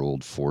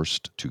 10-year-old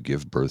forced to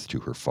give birth to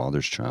her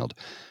father's child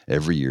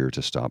every year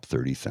to stop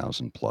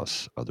 30,000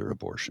 plus other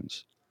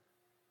abortions.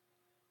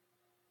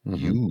 Mm-hmm.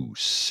 You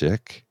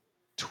sick,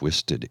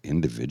 twisted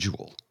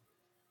individual.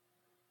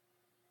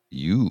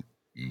 You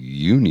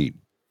need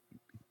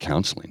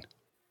counseling.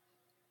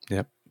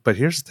 Yep. But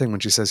here's the thing: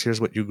 when she says,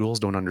 "Here's what you ghouls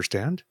don't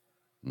understand,"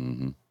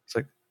 Mm-hmm. it's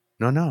like,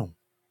 no,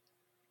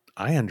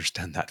 I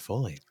understand that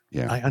fully.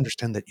 Yeah. I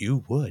understand that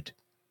you would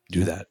do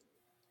Yeah. that.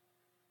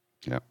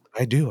 Yeah.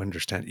 I do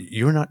understand.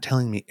 You're not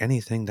telling me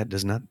anything that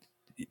does not.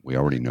 We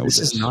already know This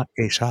is this. not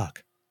a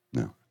shock.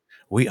 No.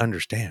 We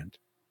understand.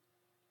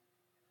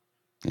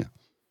 Yeah.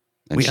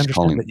 And We she's understand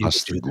calling that you would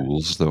us the do that.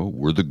 ghouls, though.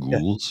 We're the Yeah,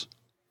 ghouls.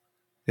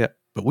 yeah.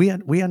 But we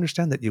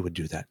understand that you would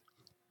do that.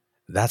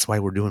 That's why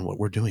we're doing what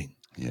we're doing.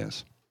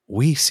 Yes.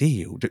 We see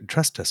you.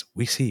 Trust us.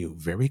 We see you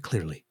very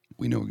clearly.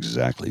 We know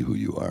exactly who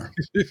you are.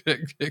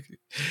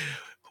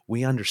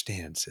 We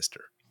understand,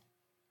 sister.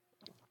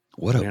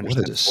 What We a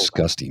understand full well.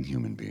 disgusting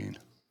human being.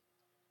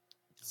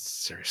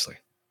 Seriously.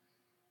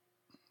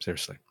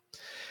 Seriously.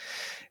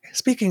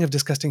 Speaking of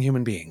disgusting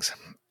human beings,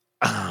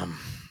 um,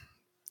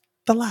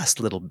 the last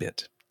little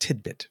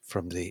tidbit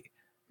from the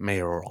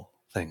mayoral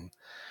thing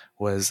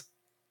was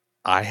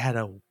I had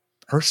a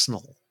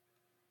personal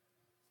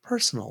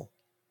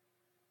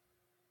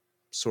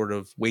sort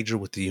of wager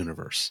with the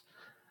universe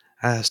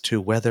as to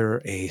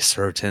whether a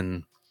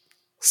certain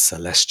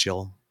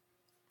celestial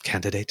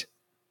candidate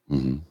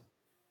Mm-hmm.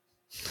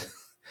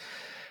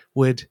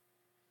 would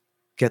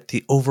get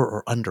the over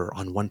or under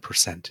on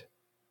 1%.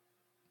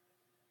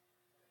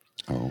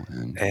 Oh,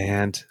 and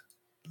And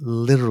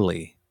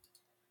literally,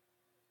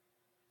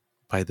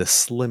 by the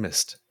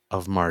slimmest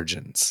of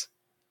margins,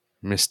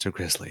 Mr.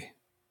 Grizzly,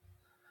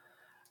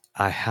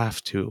 I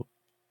have to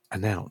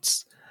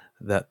announce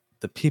that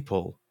the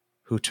people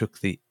who took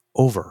the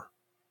over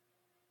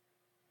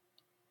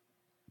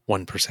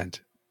 1%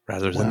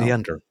 rather than the wow.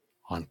 under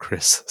on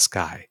Chris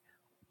Sky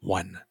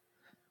won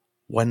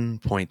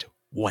 1.1%.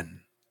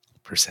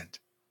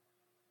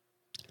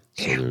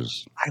 So Damn,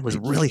 there's I was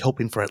eight, really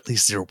hoping for at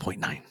least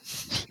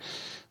 0.9.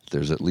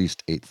 there's at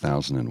least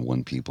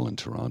 8,001 people in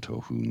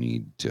Toronto who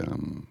need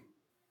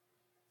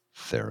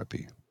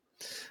therapy.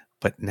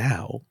 But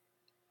now,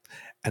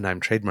 and I'm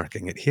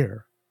trademarking it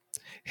here,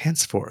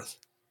 henceforth,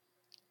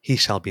 he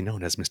shall be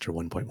known as Mr.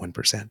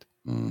 1.1%.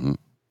 Mm-hmm.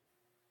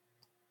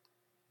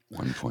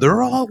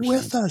 They're all 1.1%.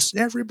 with us.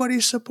 Everybody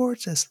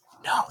supports us.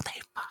 No,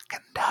 they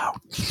fucking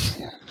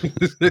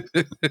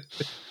don't.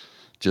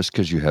 Just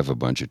because you have a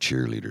bunch of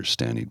cheerleaders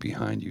standing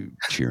behind you,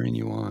 cheering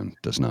you on,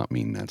 does not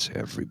mean that's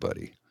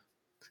everybody.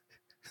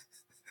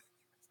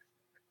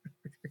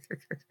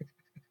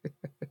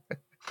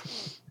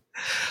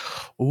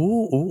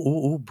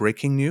 Ooh,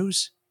 breaking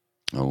news.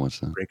 Oh, what's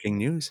that? Breaking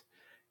news.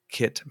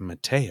 Kit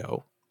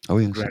Mateo Oh,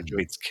 yes.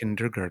 graduates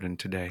kindergarten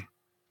today.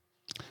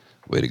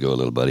 Way to go,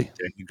 little buddy.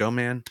 There you go,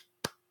 man.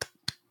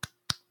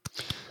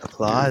 You're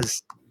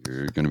Applause.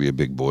 you're going to be a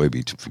big boy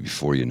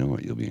before you know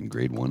it. You'll be in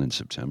grade 1 in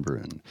September,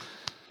 and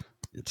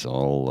it's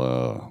all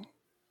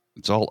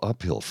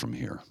uphill from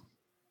here.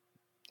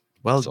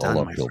 Well It's all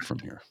done, my uphill friend. from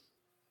here.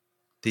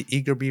 The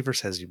eager beaver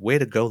says, way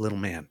to go, little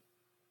man.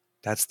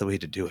 That's the way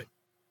to do it.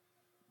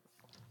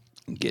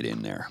 Get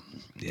in there.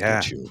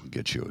 Yeah.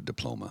 Get you a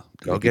diploma.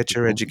 Do Go they give get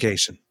your diplomas?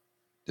 education.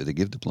 Do they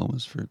give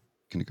diplomas for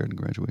kindergarten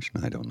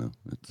graduation? I don't know.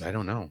 I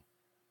don't know.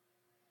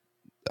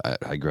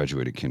 I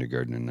graduated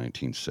kindergarten in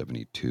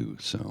 1972,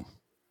 so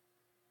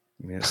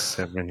Yes,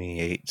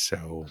 78.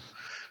 So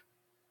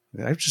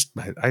I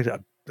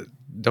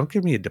don't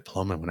give me a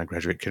diploma when I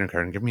graduate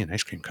kindergarten. Give me an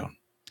ice cream cone.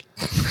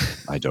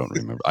 I don't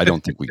remember. I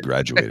don't think we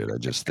graduated. I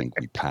just think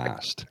we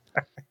passed.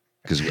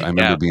 Because I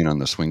remember Yeah. being on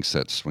the swing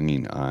set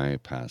swinging, I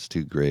passed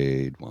to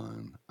grade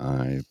 1.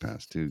 I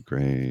passed to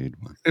grade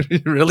 1. We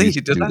Really? used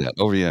You to did do that? that.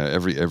 Oh, yeah.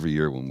 Every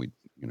year when we,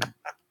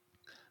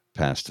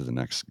 pass to the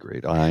next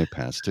grade. I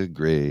passed to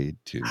grade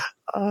 2.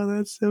 Oh,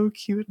 that's so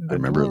cute and I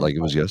remember it like it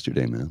adorable. was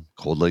yesterday, man.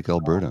 Cold Lake,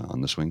 Alberta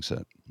on the swing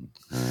set.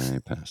 I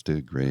passed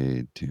to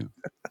grade 2.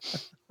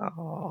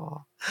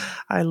 Oh,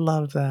 I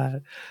love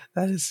that.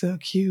 That is so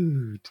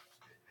cute.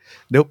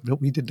 Nope,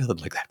 we did nothing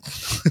like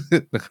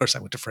that. Of course, I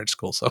went to French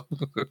school, so.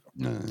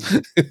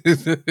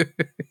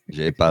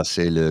 J'ai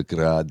passé le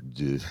grade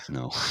 2.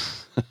 No.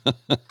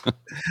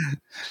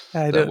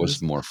 I That don't.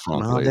 was more Je m'en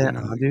vais franc-lait than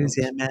en anything else.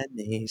 deuxième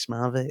année. Je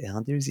m'en vais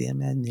en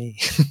deuxième année.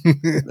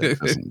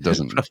 That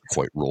doesn't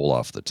quite roll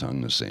off the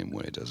tongue the same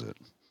way, does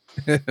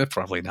it?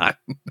 Probably not.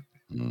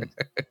 Mm,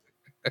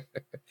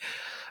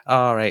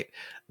 All right.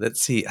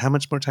 Let's see. How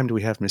much more time do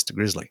we have, Mr.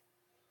 Grizzly?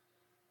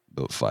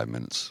 about 5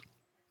 minutes.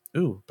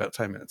 Ooh, about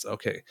 5 minutes.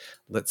 Okay.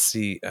 Let's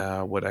see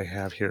what I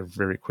have here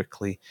very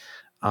quickly.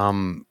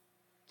 Um,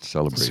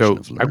 Celebration so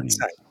of I would learning.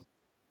 say,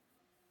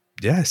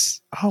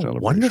 yes. Oh, Celebration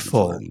of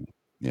wonderful. learning.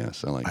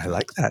 Yes, I like I that.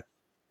 like that.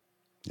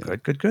 Yeah.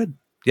 Good.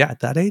 Yeah, at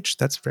that age,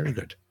 that's very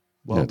good.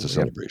 Yeah, it's Well, a yeah.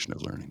 celebration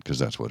of learning because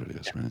that's what it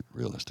is, right?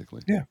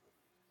 Realistically. Yeah.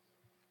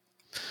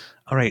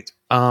 All right.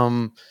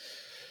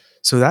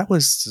 So that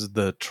was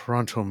the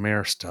Toronto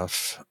mayor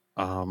stuff.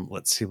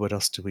 Let's see, what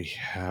else do we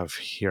have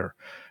here?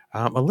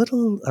 A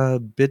little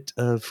bit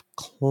of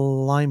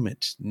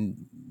climate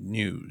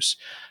news.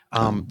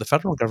 Okay. The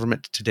federal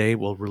government today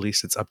will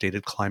release its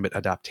updated climate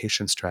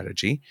adaptation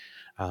strategy.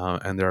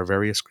 And there are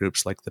various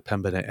groups like the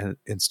Pembina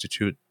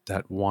Institute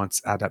that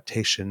wants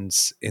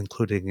adaptations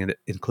included in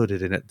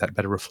it that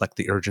better reflect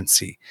the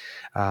urgency.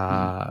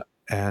 Mm. Uh,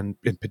 and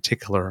in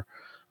particular,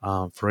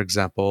 for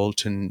example,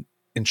 to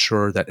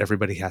ensure that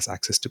everybody has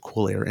access to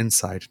cool air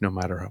inside, no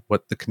matter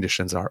what the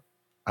conditions are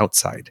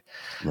outside,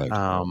 Right.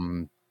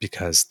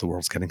 because the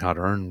world's getting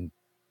hotter and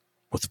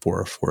with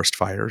forest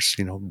fires,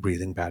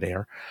 breathing bad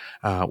air,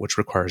 which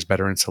requires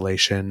better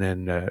insulation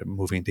and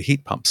moving to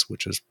heat pumps,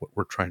 which is what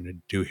we're trying to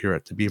do here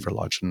at the Beaver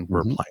Lodge. And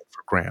we're Hmm. applying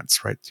for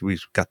grants, right?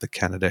 We've got the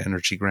Canada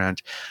Energy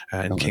Grant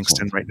in Oh,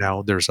 Kingston excellent. right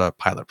now. There's a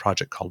pilot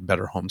project called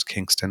Better Homes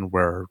Kingston,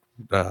 where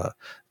the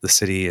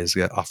city is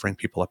offering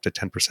people up to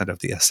 10% of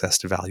the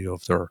assessed value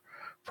of their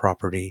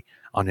property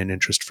on an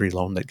interest-free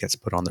loan that gets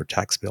put on their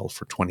tax bill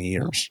for 20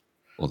 Oh, years,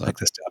 well, that like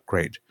this to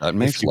upgrade. that If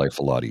makes you life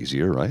a lot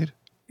easier, right?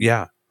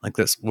 Yeah, like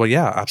this. Well,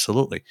 yeah,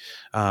 absolutely.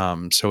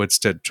 So it's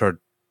to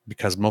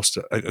because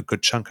a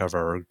good chunk of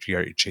our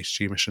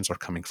GHG emissions are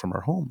coming from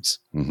our homes.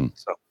 Hmm.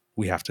 So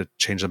we have to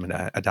change them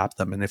and adapt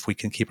them. And if we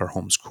can keep our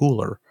homes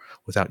cooler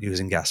without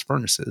using gas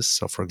furnaces,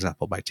 so for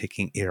example, by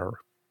taking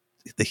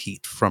the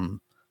heat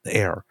from the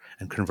air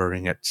and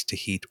converting it to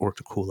heat or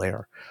to cool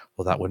air,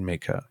 well, that would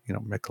make a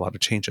lot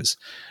of changes.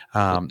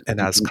 Well, And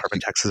you as can, carbon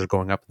taxes are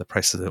going up, the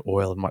price of the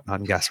oil and whatnot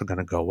and gas are going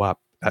to go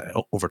up.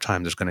 Over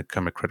time, there's going to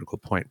come a critical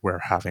point where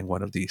having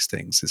one of these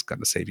things is going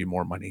to save you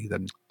more money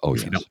than oh,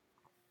 if you don't. yes.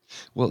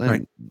 Well,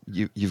 Right.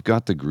 and you've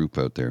got the group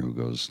out there who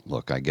goes,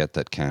 look, I get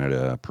that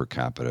Canada per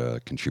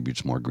capita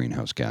contributes more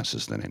greenhouse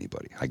gases than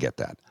anybody. I get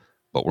that.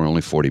 But we're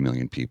only 40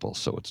 million people,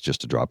 so it's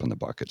just a drop in the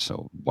bucket.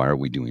 So why are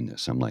we doing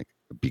this? I'm like,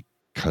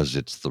 because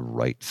it's the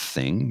right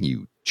thing,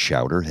 you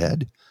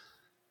chowderhead.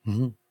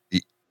 Mhm. Y-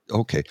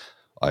 Okay.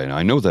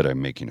 I know that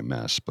I'm making a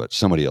mess, but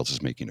somebody else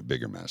is making a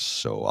bigger mess.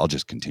 So I'll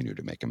just continue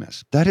to make a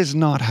mess. That is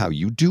not how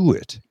you do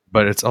it.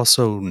 But it's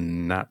also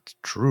not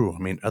true. I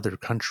mean, other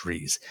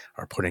countries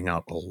are putting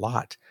out a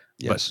lot.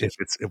 But Yes.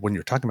 when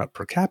you're talking about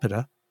per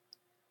capita,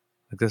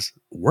 like this,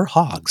 we're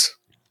hogs.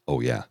 Oh,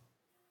 yeah,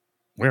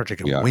 We are we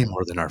taking way are.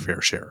 more than our fair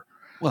share.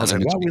 And Well, it's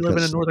and like, it's well, we live in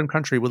a because northern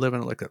country. We live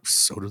in like a,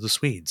 so do the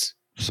Swedes,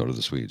 so do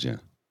the Swedes. Yeah.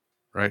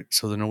 right?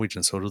 So the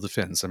Norwegians, so do the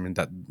Finns. I mean,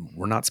 that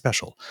we're not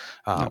special.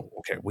 No.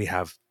 Okay, we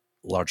have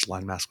large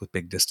landmass with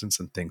big distance,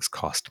 and things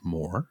cost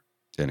more.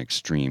 And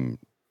extreme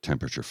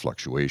temperature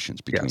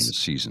fluctuations between the Yes.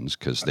 seasons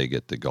because they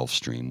get the Gulf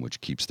Stream,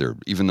 which keeps their,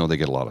 even though they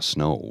get a lot of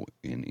snow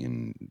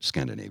in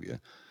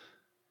Scandinavia,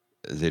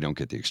 they don't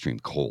get the extreme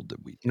cold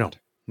that we No. get.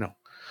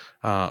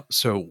 No.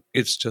 So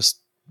it's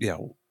just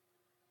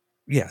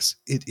yes,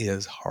 it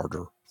is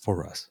harder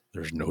for us.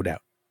 There's no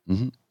doubt,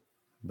 Hmm.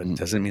 but it Hmm.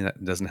 doesn't mean that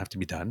it doesn't have to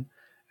be done,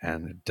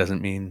 and it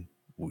doesn't mean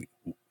we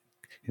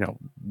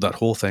that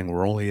whole thing.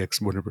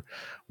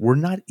 We're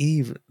not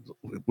even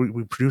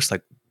we produce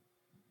like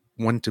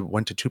 1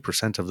 to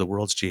 2% of the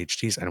world's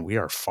GHGs, and we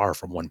are far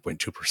from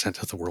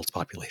 1.2% of the world's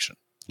population.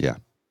 Yeah.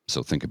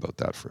 So think about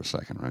that for a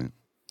second, right?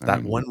 I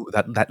That mean, one,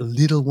 that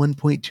little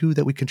 1.2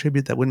 that we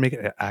contribute, that wouldn't make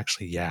it.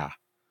 Actually, yeah,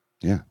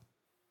 yeah.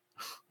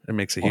 it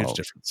makes a huge Well,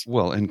 difference,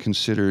 and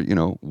consider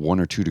 1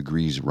 or 2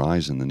 degrees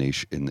rise in the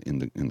nation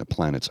in the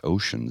planet's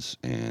oceans,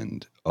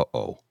 and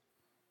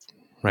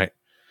right?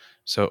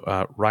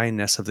 So Ryan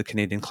Ness of the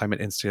Canadian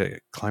Climate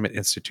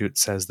Institute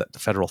says that the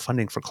federal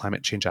funding for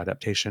climate change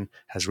adaptation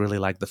has really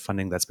lagged the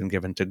funding that's been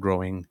given to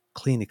growing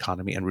clean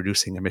economy and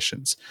reducing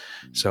emissions.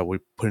 So we're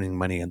putting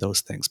money in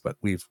those things, but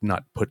we've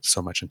not put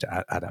so much into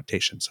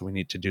adaptation. So we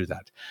need to do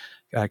that.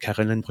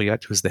 Caroline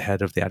Briot, who's the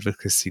head of the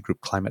advocacy group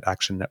Climate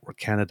Action Network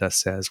Canada,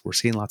 says we're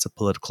seeing lots of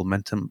political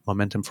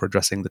momentum for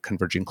addressing the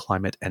converging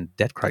climate and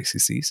debt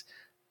crises.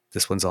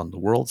 This one's on the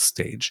world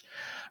stage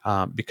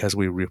because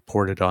we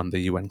reported on the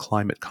UN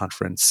climate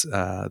conference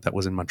that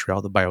was in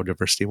Montreal, the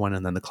biodiversity one,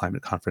 and then the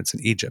climate conference in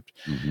Egypt.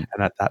 hmm.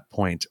 And at that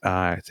point,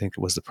 I think it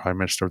was the Prime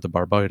Minister of the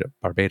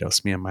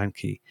Barbados, Mia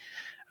Manke,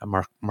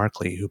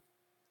 Markley, who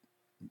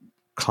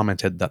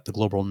commented that the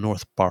global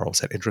north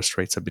borrows at interest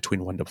rates of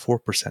between 1 to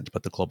 4%,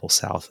 but the global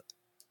south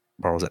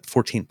borrows at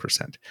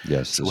 14%.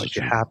 Yes, So this what is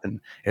can true.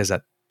 happen is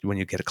that when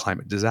you get a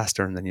climate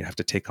disaster and then you have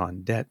to take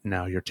on debt,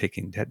 now you're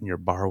taking debt and you're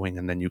borrowing,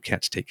 and then you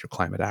can't take your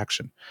climate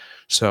action.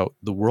 So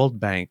the World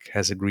Bank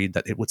has agreed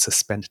that it would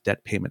suspend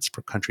debt payments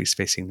for countries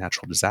facing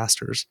natural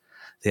disasters.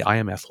 The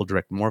IMF will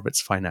direct more of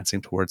its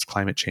financing towards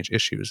climate change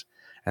issues.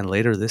 And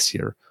later this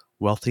year,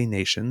 wealthy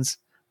nations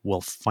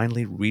will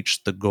finally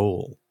reach the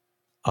goal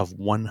of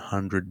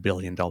 $100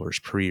 billion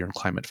per year in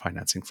climate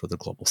financing for the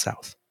global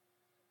south.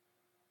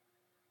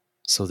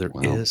 So there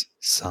Wow. is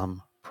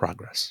some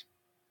progress.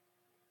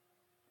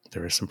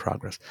 There is some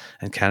progress,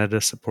 and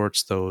Canada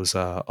supports those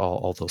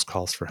all those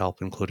calls for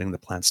help, including the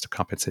plans to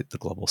compensate the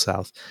global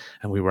South.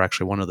 And we were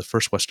actually one of the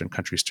first Western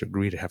countries to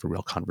agree to have a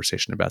real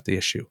conversation about the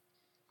issue,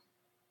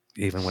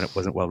 even when it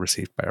wasn't well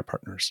received by our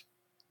partners.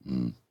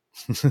 Mm.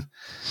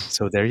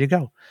 So there you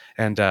go.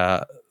 And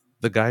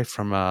the guy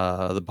from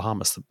the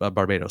Bahamas,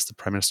 Barbados, the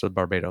Prime Minister of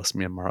Barbados,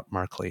 Mia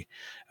Markley,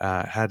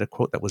 had a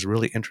quote that was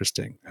really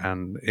interesting,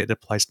 and it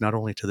applies not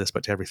only to this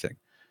but to everything.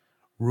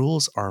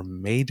 Rules are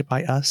made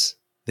by us;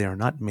 they are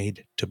not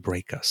made to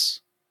break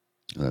us.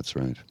 That's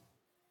right.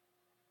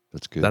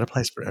 That's good. That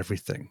applies for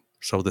everything.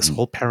 So this Mm,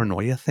 whole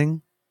paranoia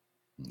thing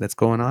mm. that's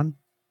going on,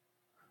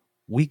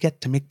 we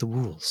get to make the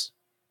rules.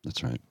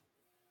 That's right.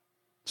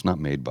 It's not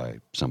made by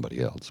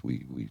somebody else.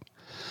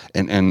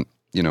 And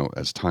you know,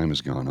 as time has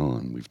gone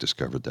on, we've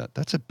discovered that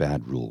that's a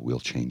bad rule. We'll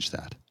change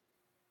that.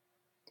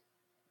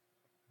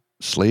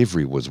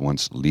 Slavery was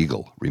once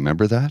legal.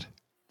 Remember that?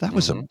 That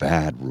was a Mm-hmm.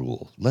 bad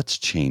rule. Let's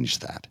change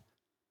that.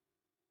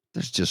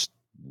 There's just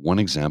one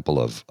example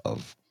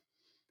of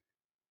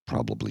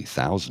probably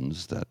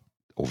thousands that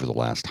over the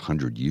last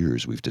 100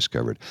 years we've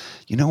discovered.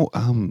 You know,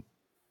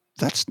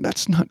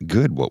 that's not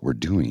good what we're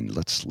doing.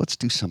 Let's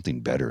do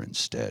something better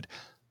instead.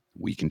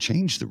 We can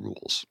change the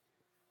rules.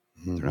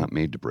 They're Mm-hmm. not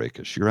made to break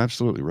us. You're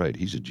absolutely right.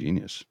 He's a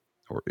genius,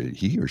 or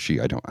he or she.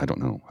 I don't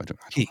know. I don't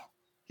He, know.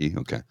 He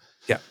okay.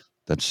 yeah.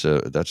 That's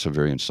a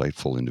very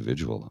insightful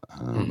individual.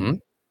 Mm-hmm.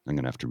 I'm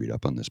gonna have to read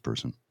up on this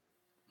person.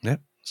 Yeah.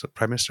 So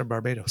Prime Minister of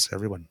Barbados,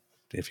 everyone,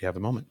 if you have a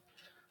moment.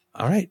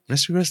 All right,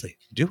 Mr. Grizzly,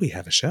 do we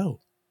have a show?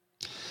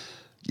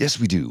 Yes,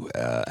 we do,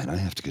 and I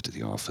have to get to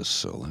the office,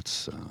 so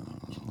let's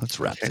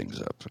wrap Okay.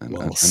 things up. And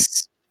We'll and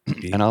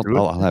speed I'll through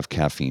it. I'll have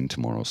caffeine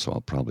tomorrow, so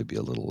I'll probably be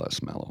a little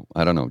less mellow.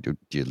 I don't know. Do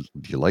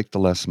you like the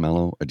less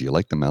mellow, or do you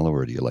like the mellow,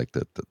 or do you like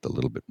the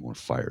little bit more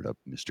fired up,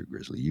 Mister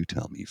Grizzly? You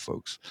tell me,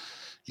 folks.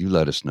 You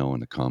let us know in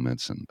the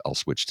comments, and I'll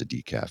switch to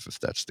decaf if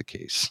that's the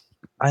case.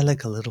 I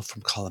like a little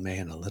from column A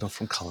and a little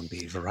from column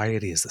B.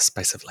 Variety is the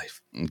spice of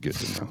life. Good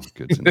to know.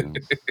 Good to know.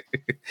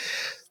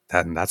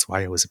 And that's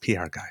why I was a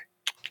PR guy.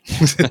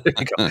 There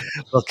you go.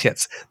 Well,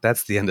 kids,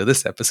 that's the end of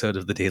this episode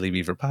of the Daily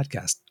Beaver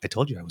podcast. I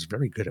told you I was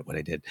very good at what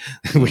I did.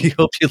 Mm, We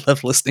hope you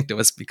love listening to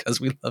us because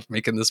we love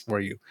making this for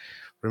you.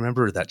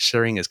 Remember that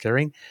sharing is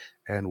caring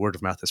and word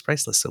of mouth is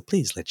priceless. So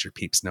please let your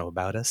peeps know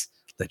about us.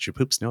 Let your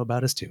poops know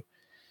about us too,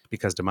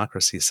 because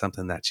democracy is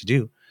something that you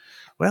do.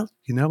 Well,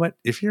 you know what?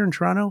 If you're in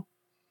Toronto,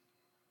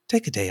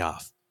 take a day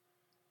off.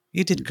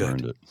 You did you've good.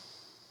 earned it,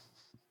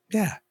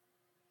 Yeah.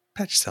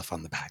 Pat yourself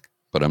on the back.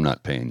 but I'm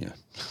not paying you.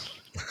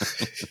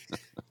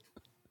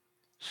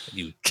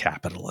 You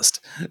capitalist.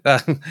 I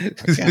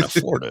can't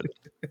afford it.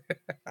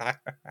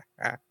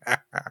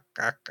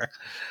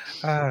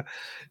 Uh,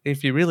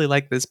 if you really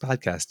like this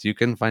podcast, you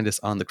can find us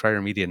on the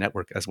Crier Media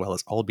Network as well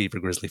as all Beaver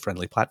Grizzly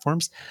friendly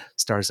platforms.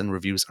 Stars and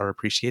reviews are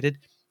appreciated.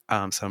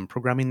 Some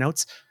programming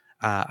notes.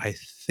 I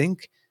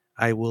think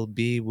I will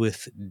be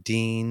with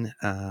Dean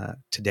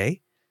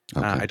today.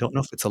 Okay. I don't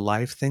know if it's a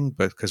live thing,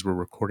 but because we're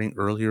recording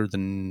earlier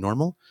than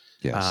normal.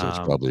 Yeah. So it's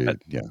But probably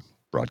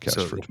broadcast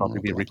so for it'll probably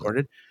tomorrow, be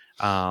probably. recorded.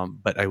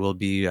 But I will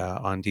be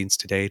on Dean's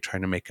today,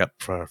 trying to make up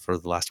for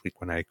the last week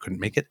when I couldn't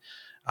make it.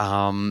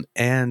 And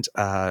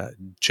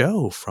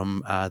Joe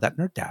from That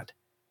Nerd Dad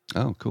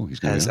Oh, cool. He's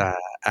going to be has on.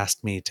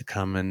 asked me to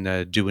come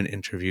and do an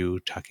interview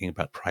talking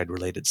about pride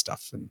related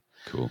stuff. And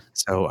Cool.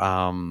 so,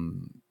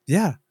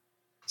 yeah,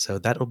 so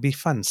that'll be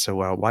fun.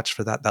 So watch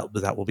for that.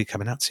 That will be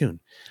coming out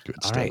soon. Good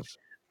All right. stuff.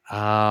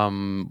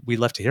 We'd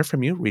love to hear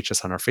from you. Reach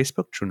us on our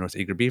Facebook, True North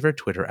Eager Beaver,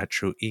 Twitter at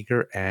True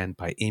Eager, and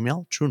by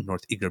email,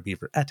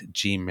 truenortheagerbeaver at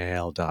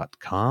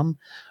gmail.com.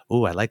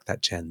 Oh, I like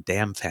that, Jen.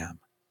 Damn fam.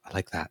 I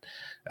like that.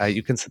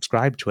 You can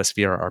subscribe to us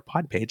via our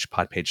pod page,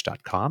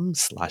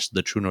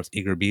 podpage.com/the True North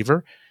Eager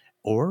Beaver,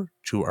 or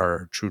to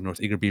our True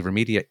North Eager Beaver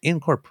Media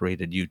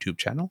Incorporated YouTube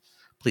channel.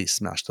 Please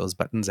smash those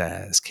buttons,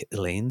 as Kit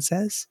Elaine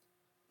says.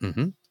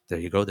 Mm-hmm. There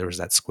you go. There was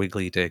that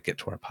squiggly to get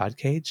to our pod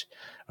cage,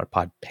 our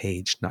pod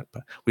page. Not,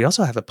 we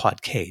also have a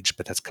pod cage,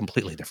 but that's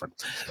completely different.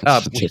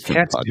 It's a We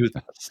different can't do.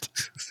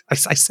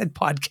 podcast. I said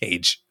pod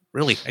cage.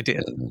 Really, I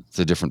did. It's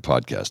a different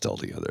podcast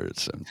altogether.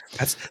 That's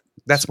It's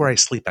that's where I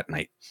sleep at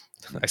night.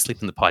 I sleep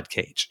in the pod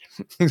cage,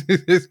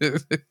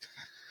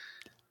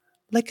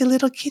 like a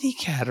little kitty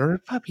cat or a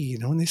puppy. You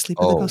know, when they sleep,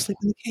 they go oh, sleep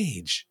in the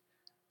cage.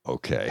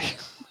 okay.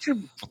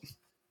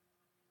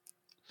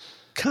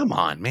 Come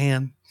on,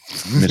 man.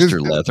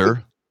 Mr.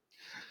 Leather.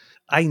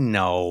 I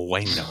know,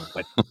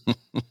 but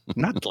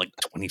not like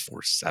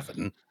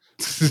 24/7.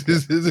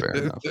 Okay, fair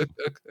enough.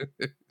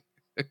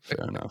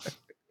 Fair enough.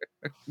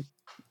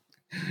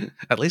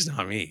 At least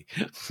not me.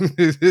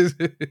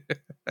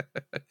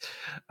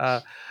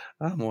 uh,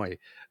 oh boy,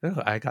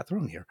 oh, I got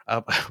thrown here.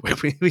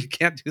 We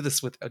can't do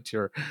this without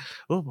your,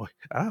 oh boy,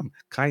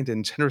 kind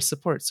and generous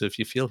support. So if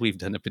you feel we've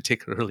done a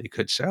particularly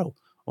good show,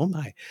 oh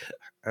my,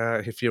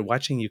 if you're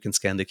watching, you can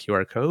scan the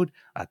QR code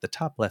at the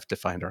top left to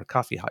find our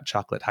Coffee Hot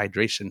Chocolate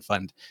Hydration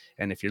Fund.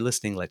 And if you're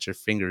listening, let your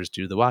fingers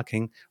do the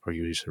walking or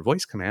use your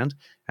voice command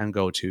and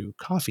go to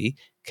coffee,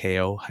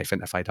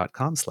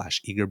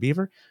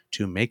 ko-fi.com/eagerbeaver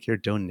to make your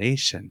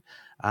donation.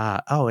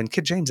 Oh, and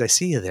Kid James, I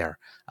see you there.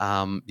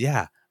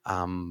 Yeah.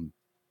 Um,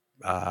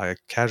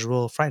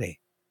 Casual Friday,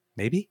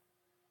 maybe?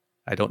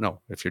 I don't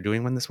know if you're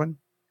doing one this one.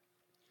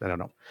 I don't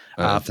know.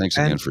 Thanks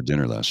again for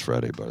dinner last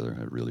Friday, brother.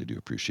 I really do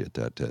appreciate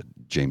that.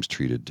 James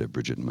treated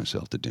Bridget and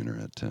myself to dinner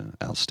at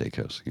Al's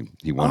Steakhouse.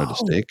 He wanted a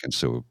steak, and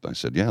so I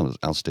said, yeah,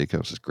 Al's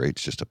Steakhouse is great.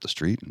 It's just up the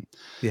street. And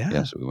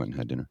yeah. So we went and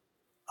had dinner.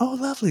 Oh,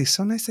 lovely.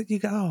 So nice that you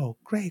go. Oh,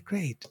 great.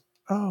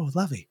 Oh,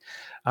 lovely.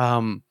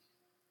 I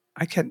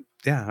can't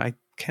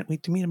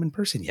wait to meet him in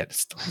person yet. It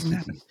still hasn't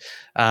happened.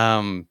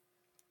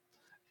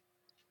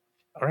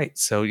 All right.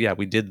 So yeah,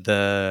 we did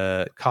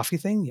the coffee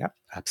thing. Yep,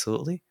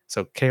 absolutely.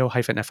 So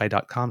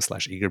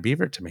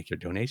ko-fi.com/eagerbeaver to make your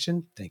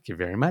donation. Thank you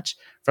very much.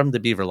 From the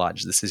Beaver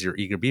Lodge, this is your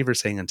Eager Beaver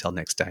saying until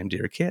next time,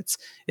 dear kids,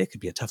 it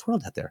could be a tough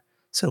world out there.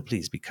 So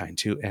please be kind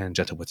to and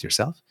gentle with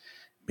yourself.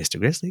 Mr.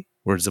 Grizzly,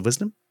 words of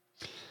wisdom?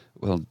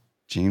 Well,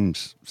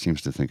 James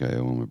seems to think I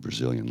owe him a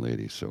Brazilian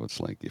lady. So it's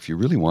like, if you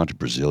really want a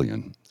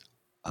Brazilian,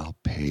 I'll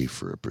pay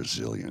for a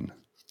Brazilian.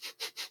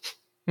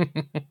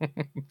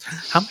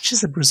 How much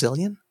is a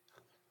Brazilian?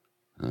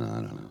 I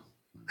don't know.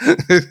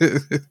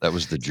 That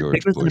was the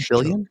George Bush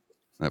joke.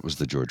 That was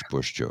the George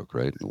Bush joke,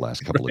 right? The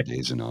last couple of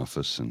days in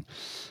office, and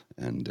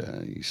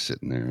he's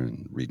sitting there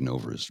and reading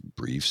over his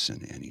briefs,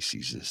 and he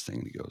sees this thing,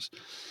 and he goes,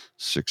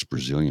 6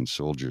 Brazilian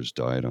soldiers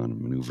died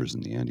on maneuvers in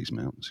the Andes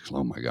Mountains. He goes,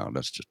 oh my God,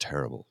 that's just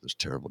terrible. That's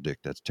terrible, Dick.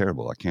 That's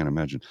terrible. I can't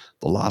imagine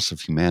the loss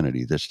of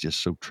humanity. That's just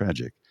so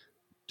tragic.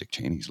 Dick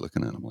Cheney's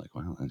looking at him like,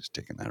 wow, I was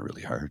taking that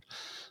really hard.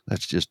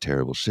 That's just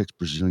terrible. 6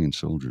 Brazilian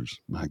soldiers.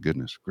 My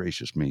goodness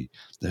gracious me.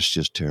 That's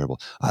just terrible.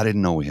 I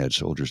didn't know we had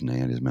soldiers in the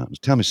Andes Mountains.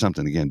 Tell me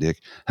something again,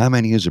 Dick. How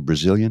many is a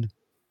Brazilian?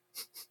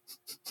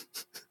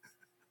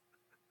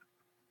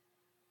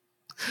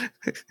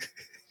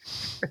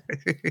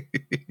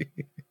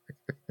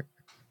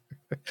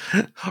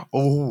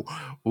 Ooh.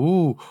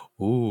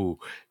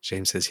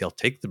 James says he'll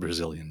take the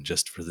Brazilian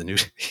just for the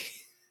nudity.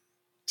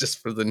 Just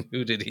for the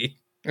nudity.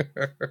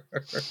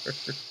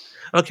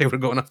 Okay, we're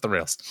going off the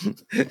rails.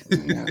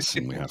 Yes,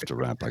 and we have to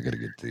wrap. I got to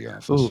get to the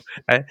office. Ooh,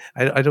 I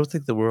don't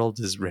think the world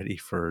is ready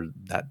for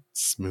that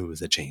smooth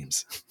a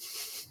James.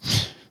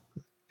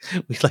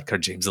 We like our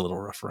James a little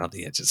rough around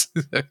the edges.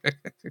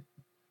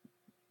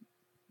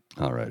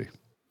 Alrighty.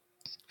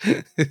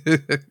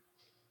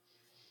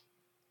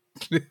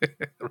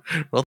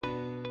 Well,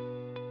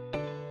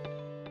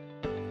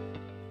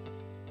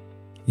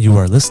 You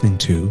are listening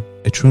to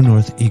a True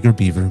North Eager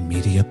Beaver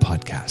media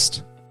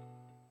podcast.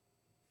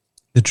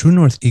 The True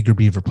North Eager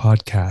Beaver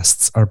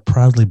podcasts are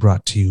proudly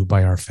brought to you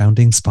by our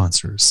founding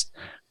sponsors,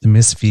 the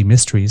Miss V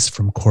Mysteries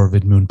from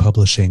Corvid Moon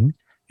Publishing,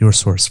 your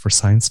source for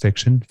science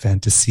fiction,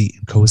 fantasy,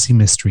 and cozy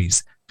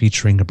mysteries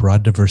featuring a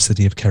broad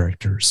diversity of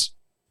characters.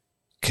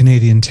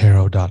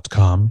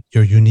 CanadianTarot.com,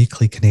 your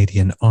uniquely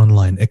Canadian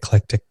online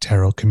eclectic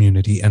tarot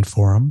community and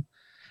forum,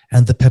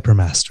 and The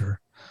Peppermaster,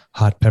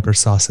 hot pepper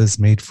sauces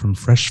made from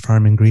fresh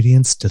farm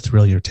ingredients to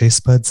thrill your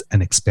taste buds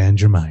and expand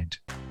your mind.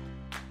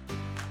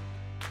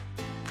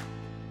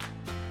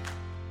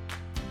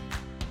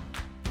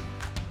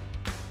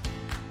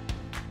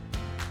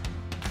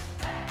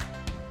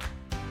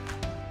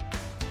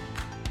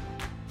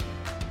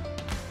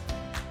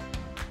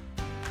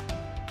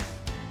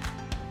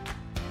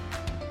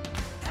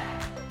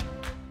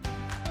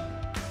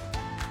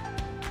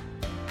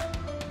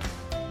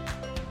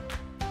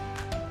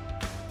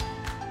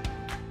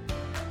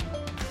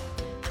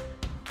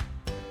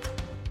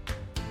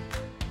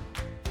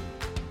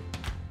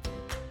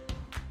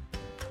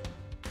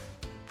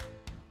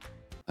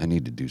 I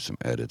need to do some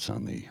edits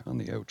on the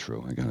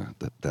outro. I got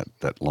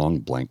that long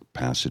blank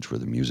passage where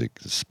the music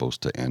is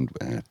supposed to end.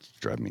 It's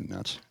driving me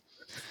nuts.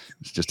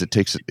 It's just it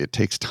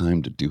takes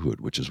time to do it,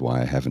 which is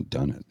why I haven't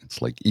done it.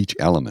 It's like each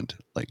element.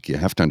 Like you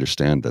have to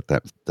understand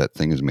that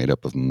thing is made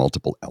up of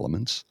multiple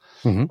elements.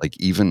 Mm-hmm. Like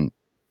even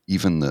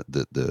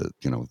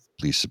the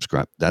please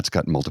subscribe. That's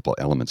got multiple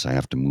elements. I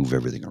have to move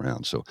everything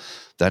around. So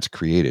that's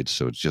created.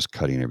 So it's just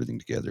cutting everything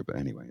together. But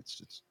anyway,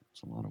 it's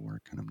a lot of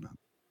work, and I'm not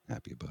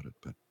happy about it.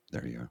 But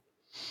there you are.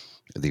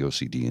 The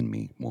OCD in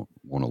me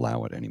won't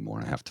allow it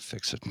anymore. I have to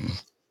fix it.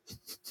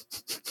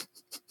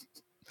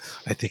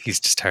 I think he's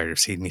just tired of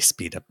seeing me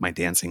speed up my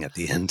dancing at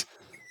the end.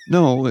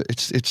 No,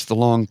 it's the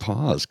long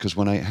pause, because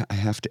when I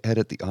have to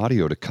edit the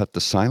audio to cut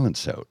the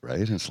silence out, right?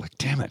 And it's like,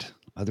 damn it.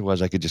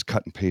 Otherwise, I could just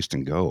cut and paste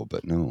and go.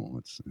 But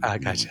no, I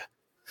gotcha.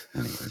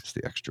 Anyway, it's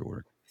the extra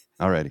work.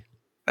 All righty.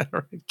 All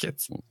right,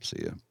 kids. We'll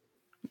see you.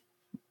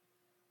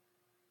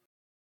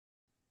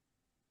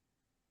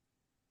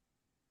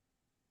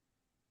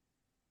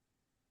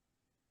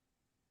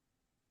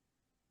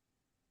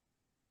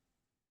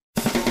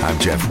 I'm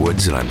Jeff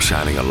Woods, and I'm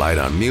shining a light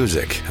on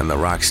music and the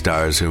rock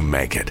stars who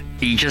make it.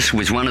 He just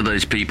was one of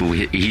those people,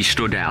 he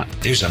stood out.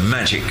 He was a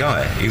magic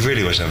guy. He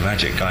really was a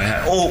magic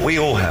guy. We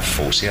all have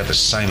faults. He had the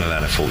same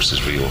amount of faults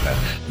as we all had.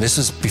 This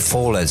is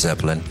before Led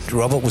Zeppelin.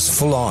 Robert was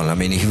full on. I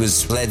mean, he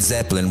was Led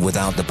Zeppelin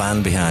without the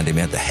band behind him.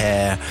 He had the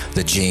hair,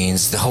 the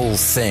jeans, the whole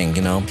thing,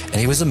 and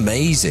he was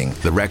amazing.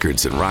 The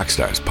Records and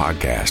Rockstars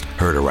podcast,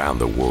 heard around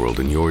the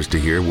world and yours to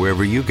hear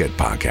wherever you get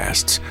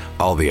podcasts.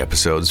 All the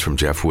episodes from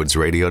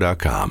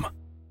JeffWoodsRadio.com.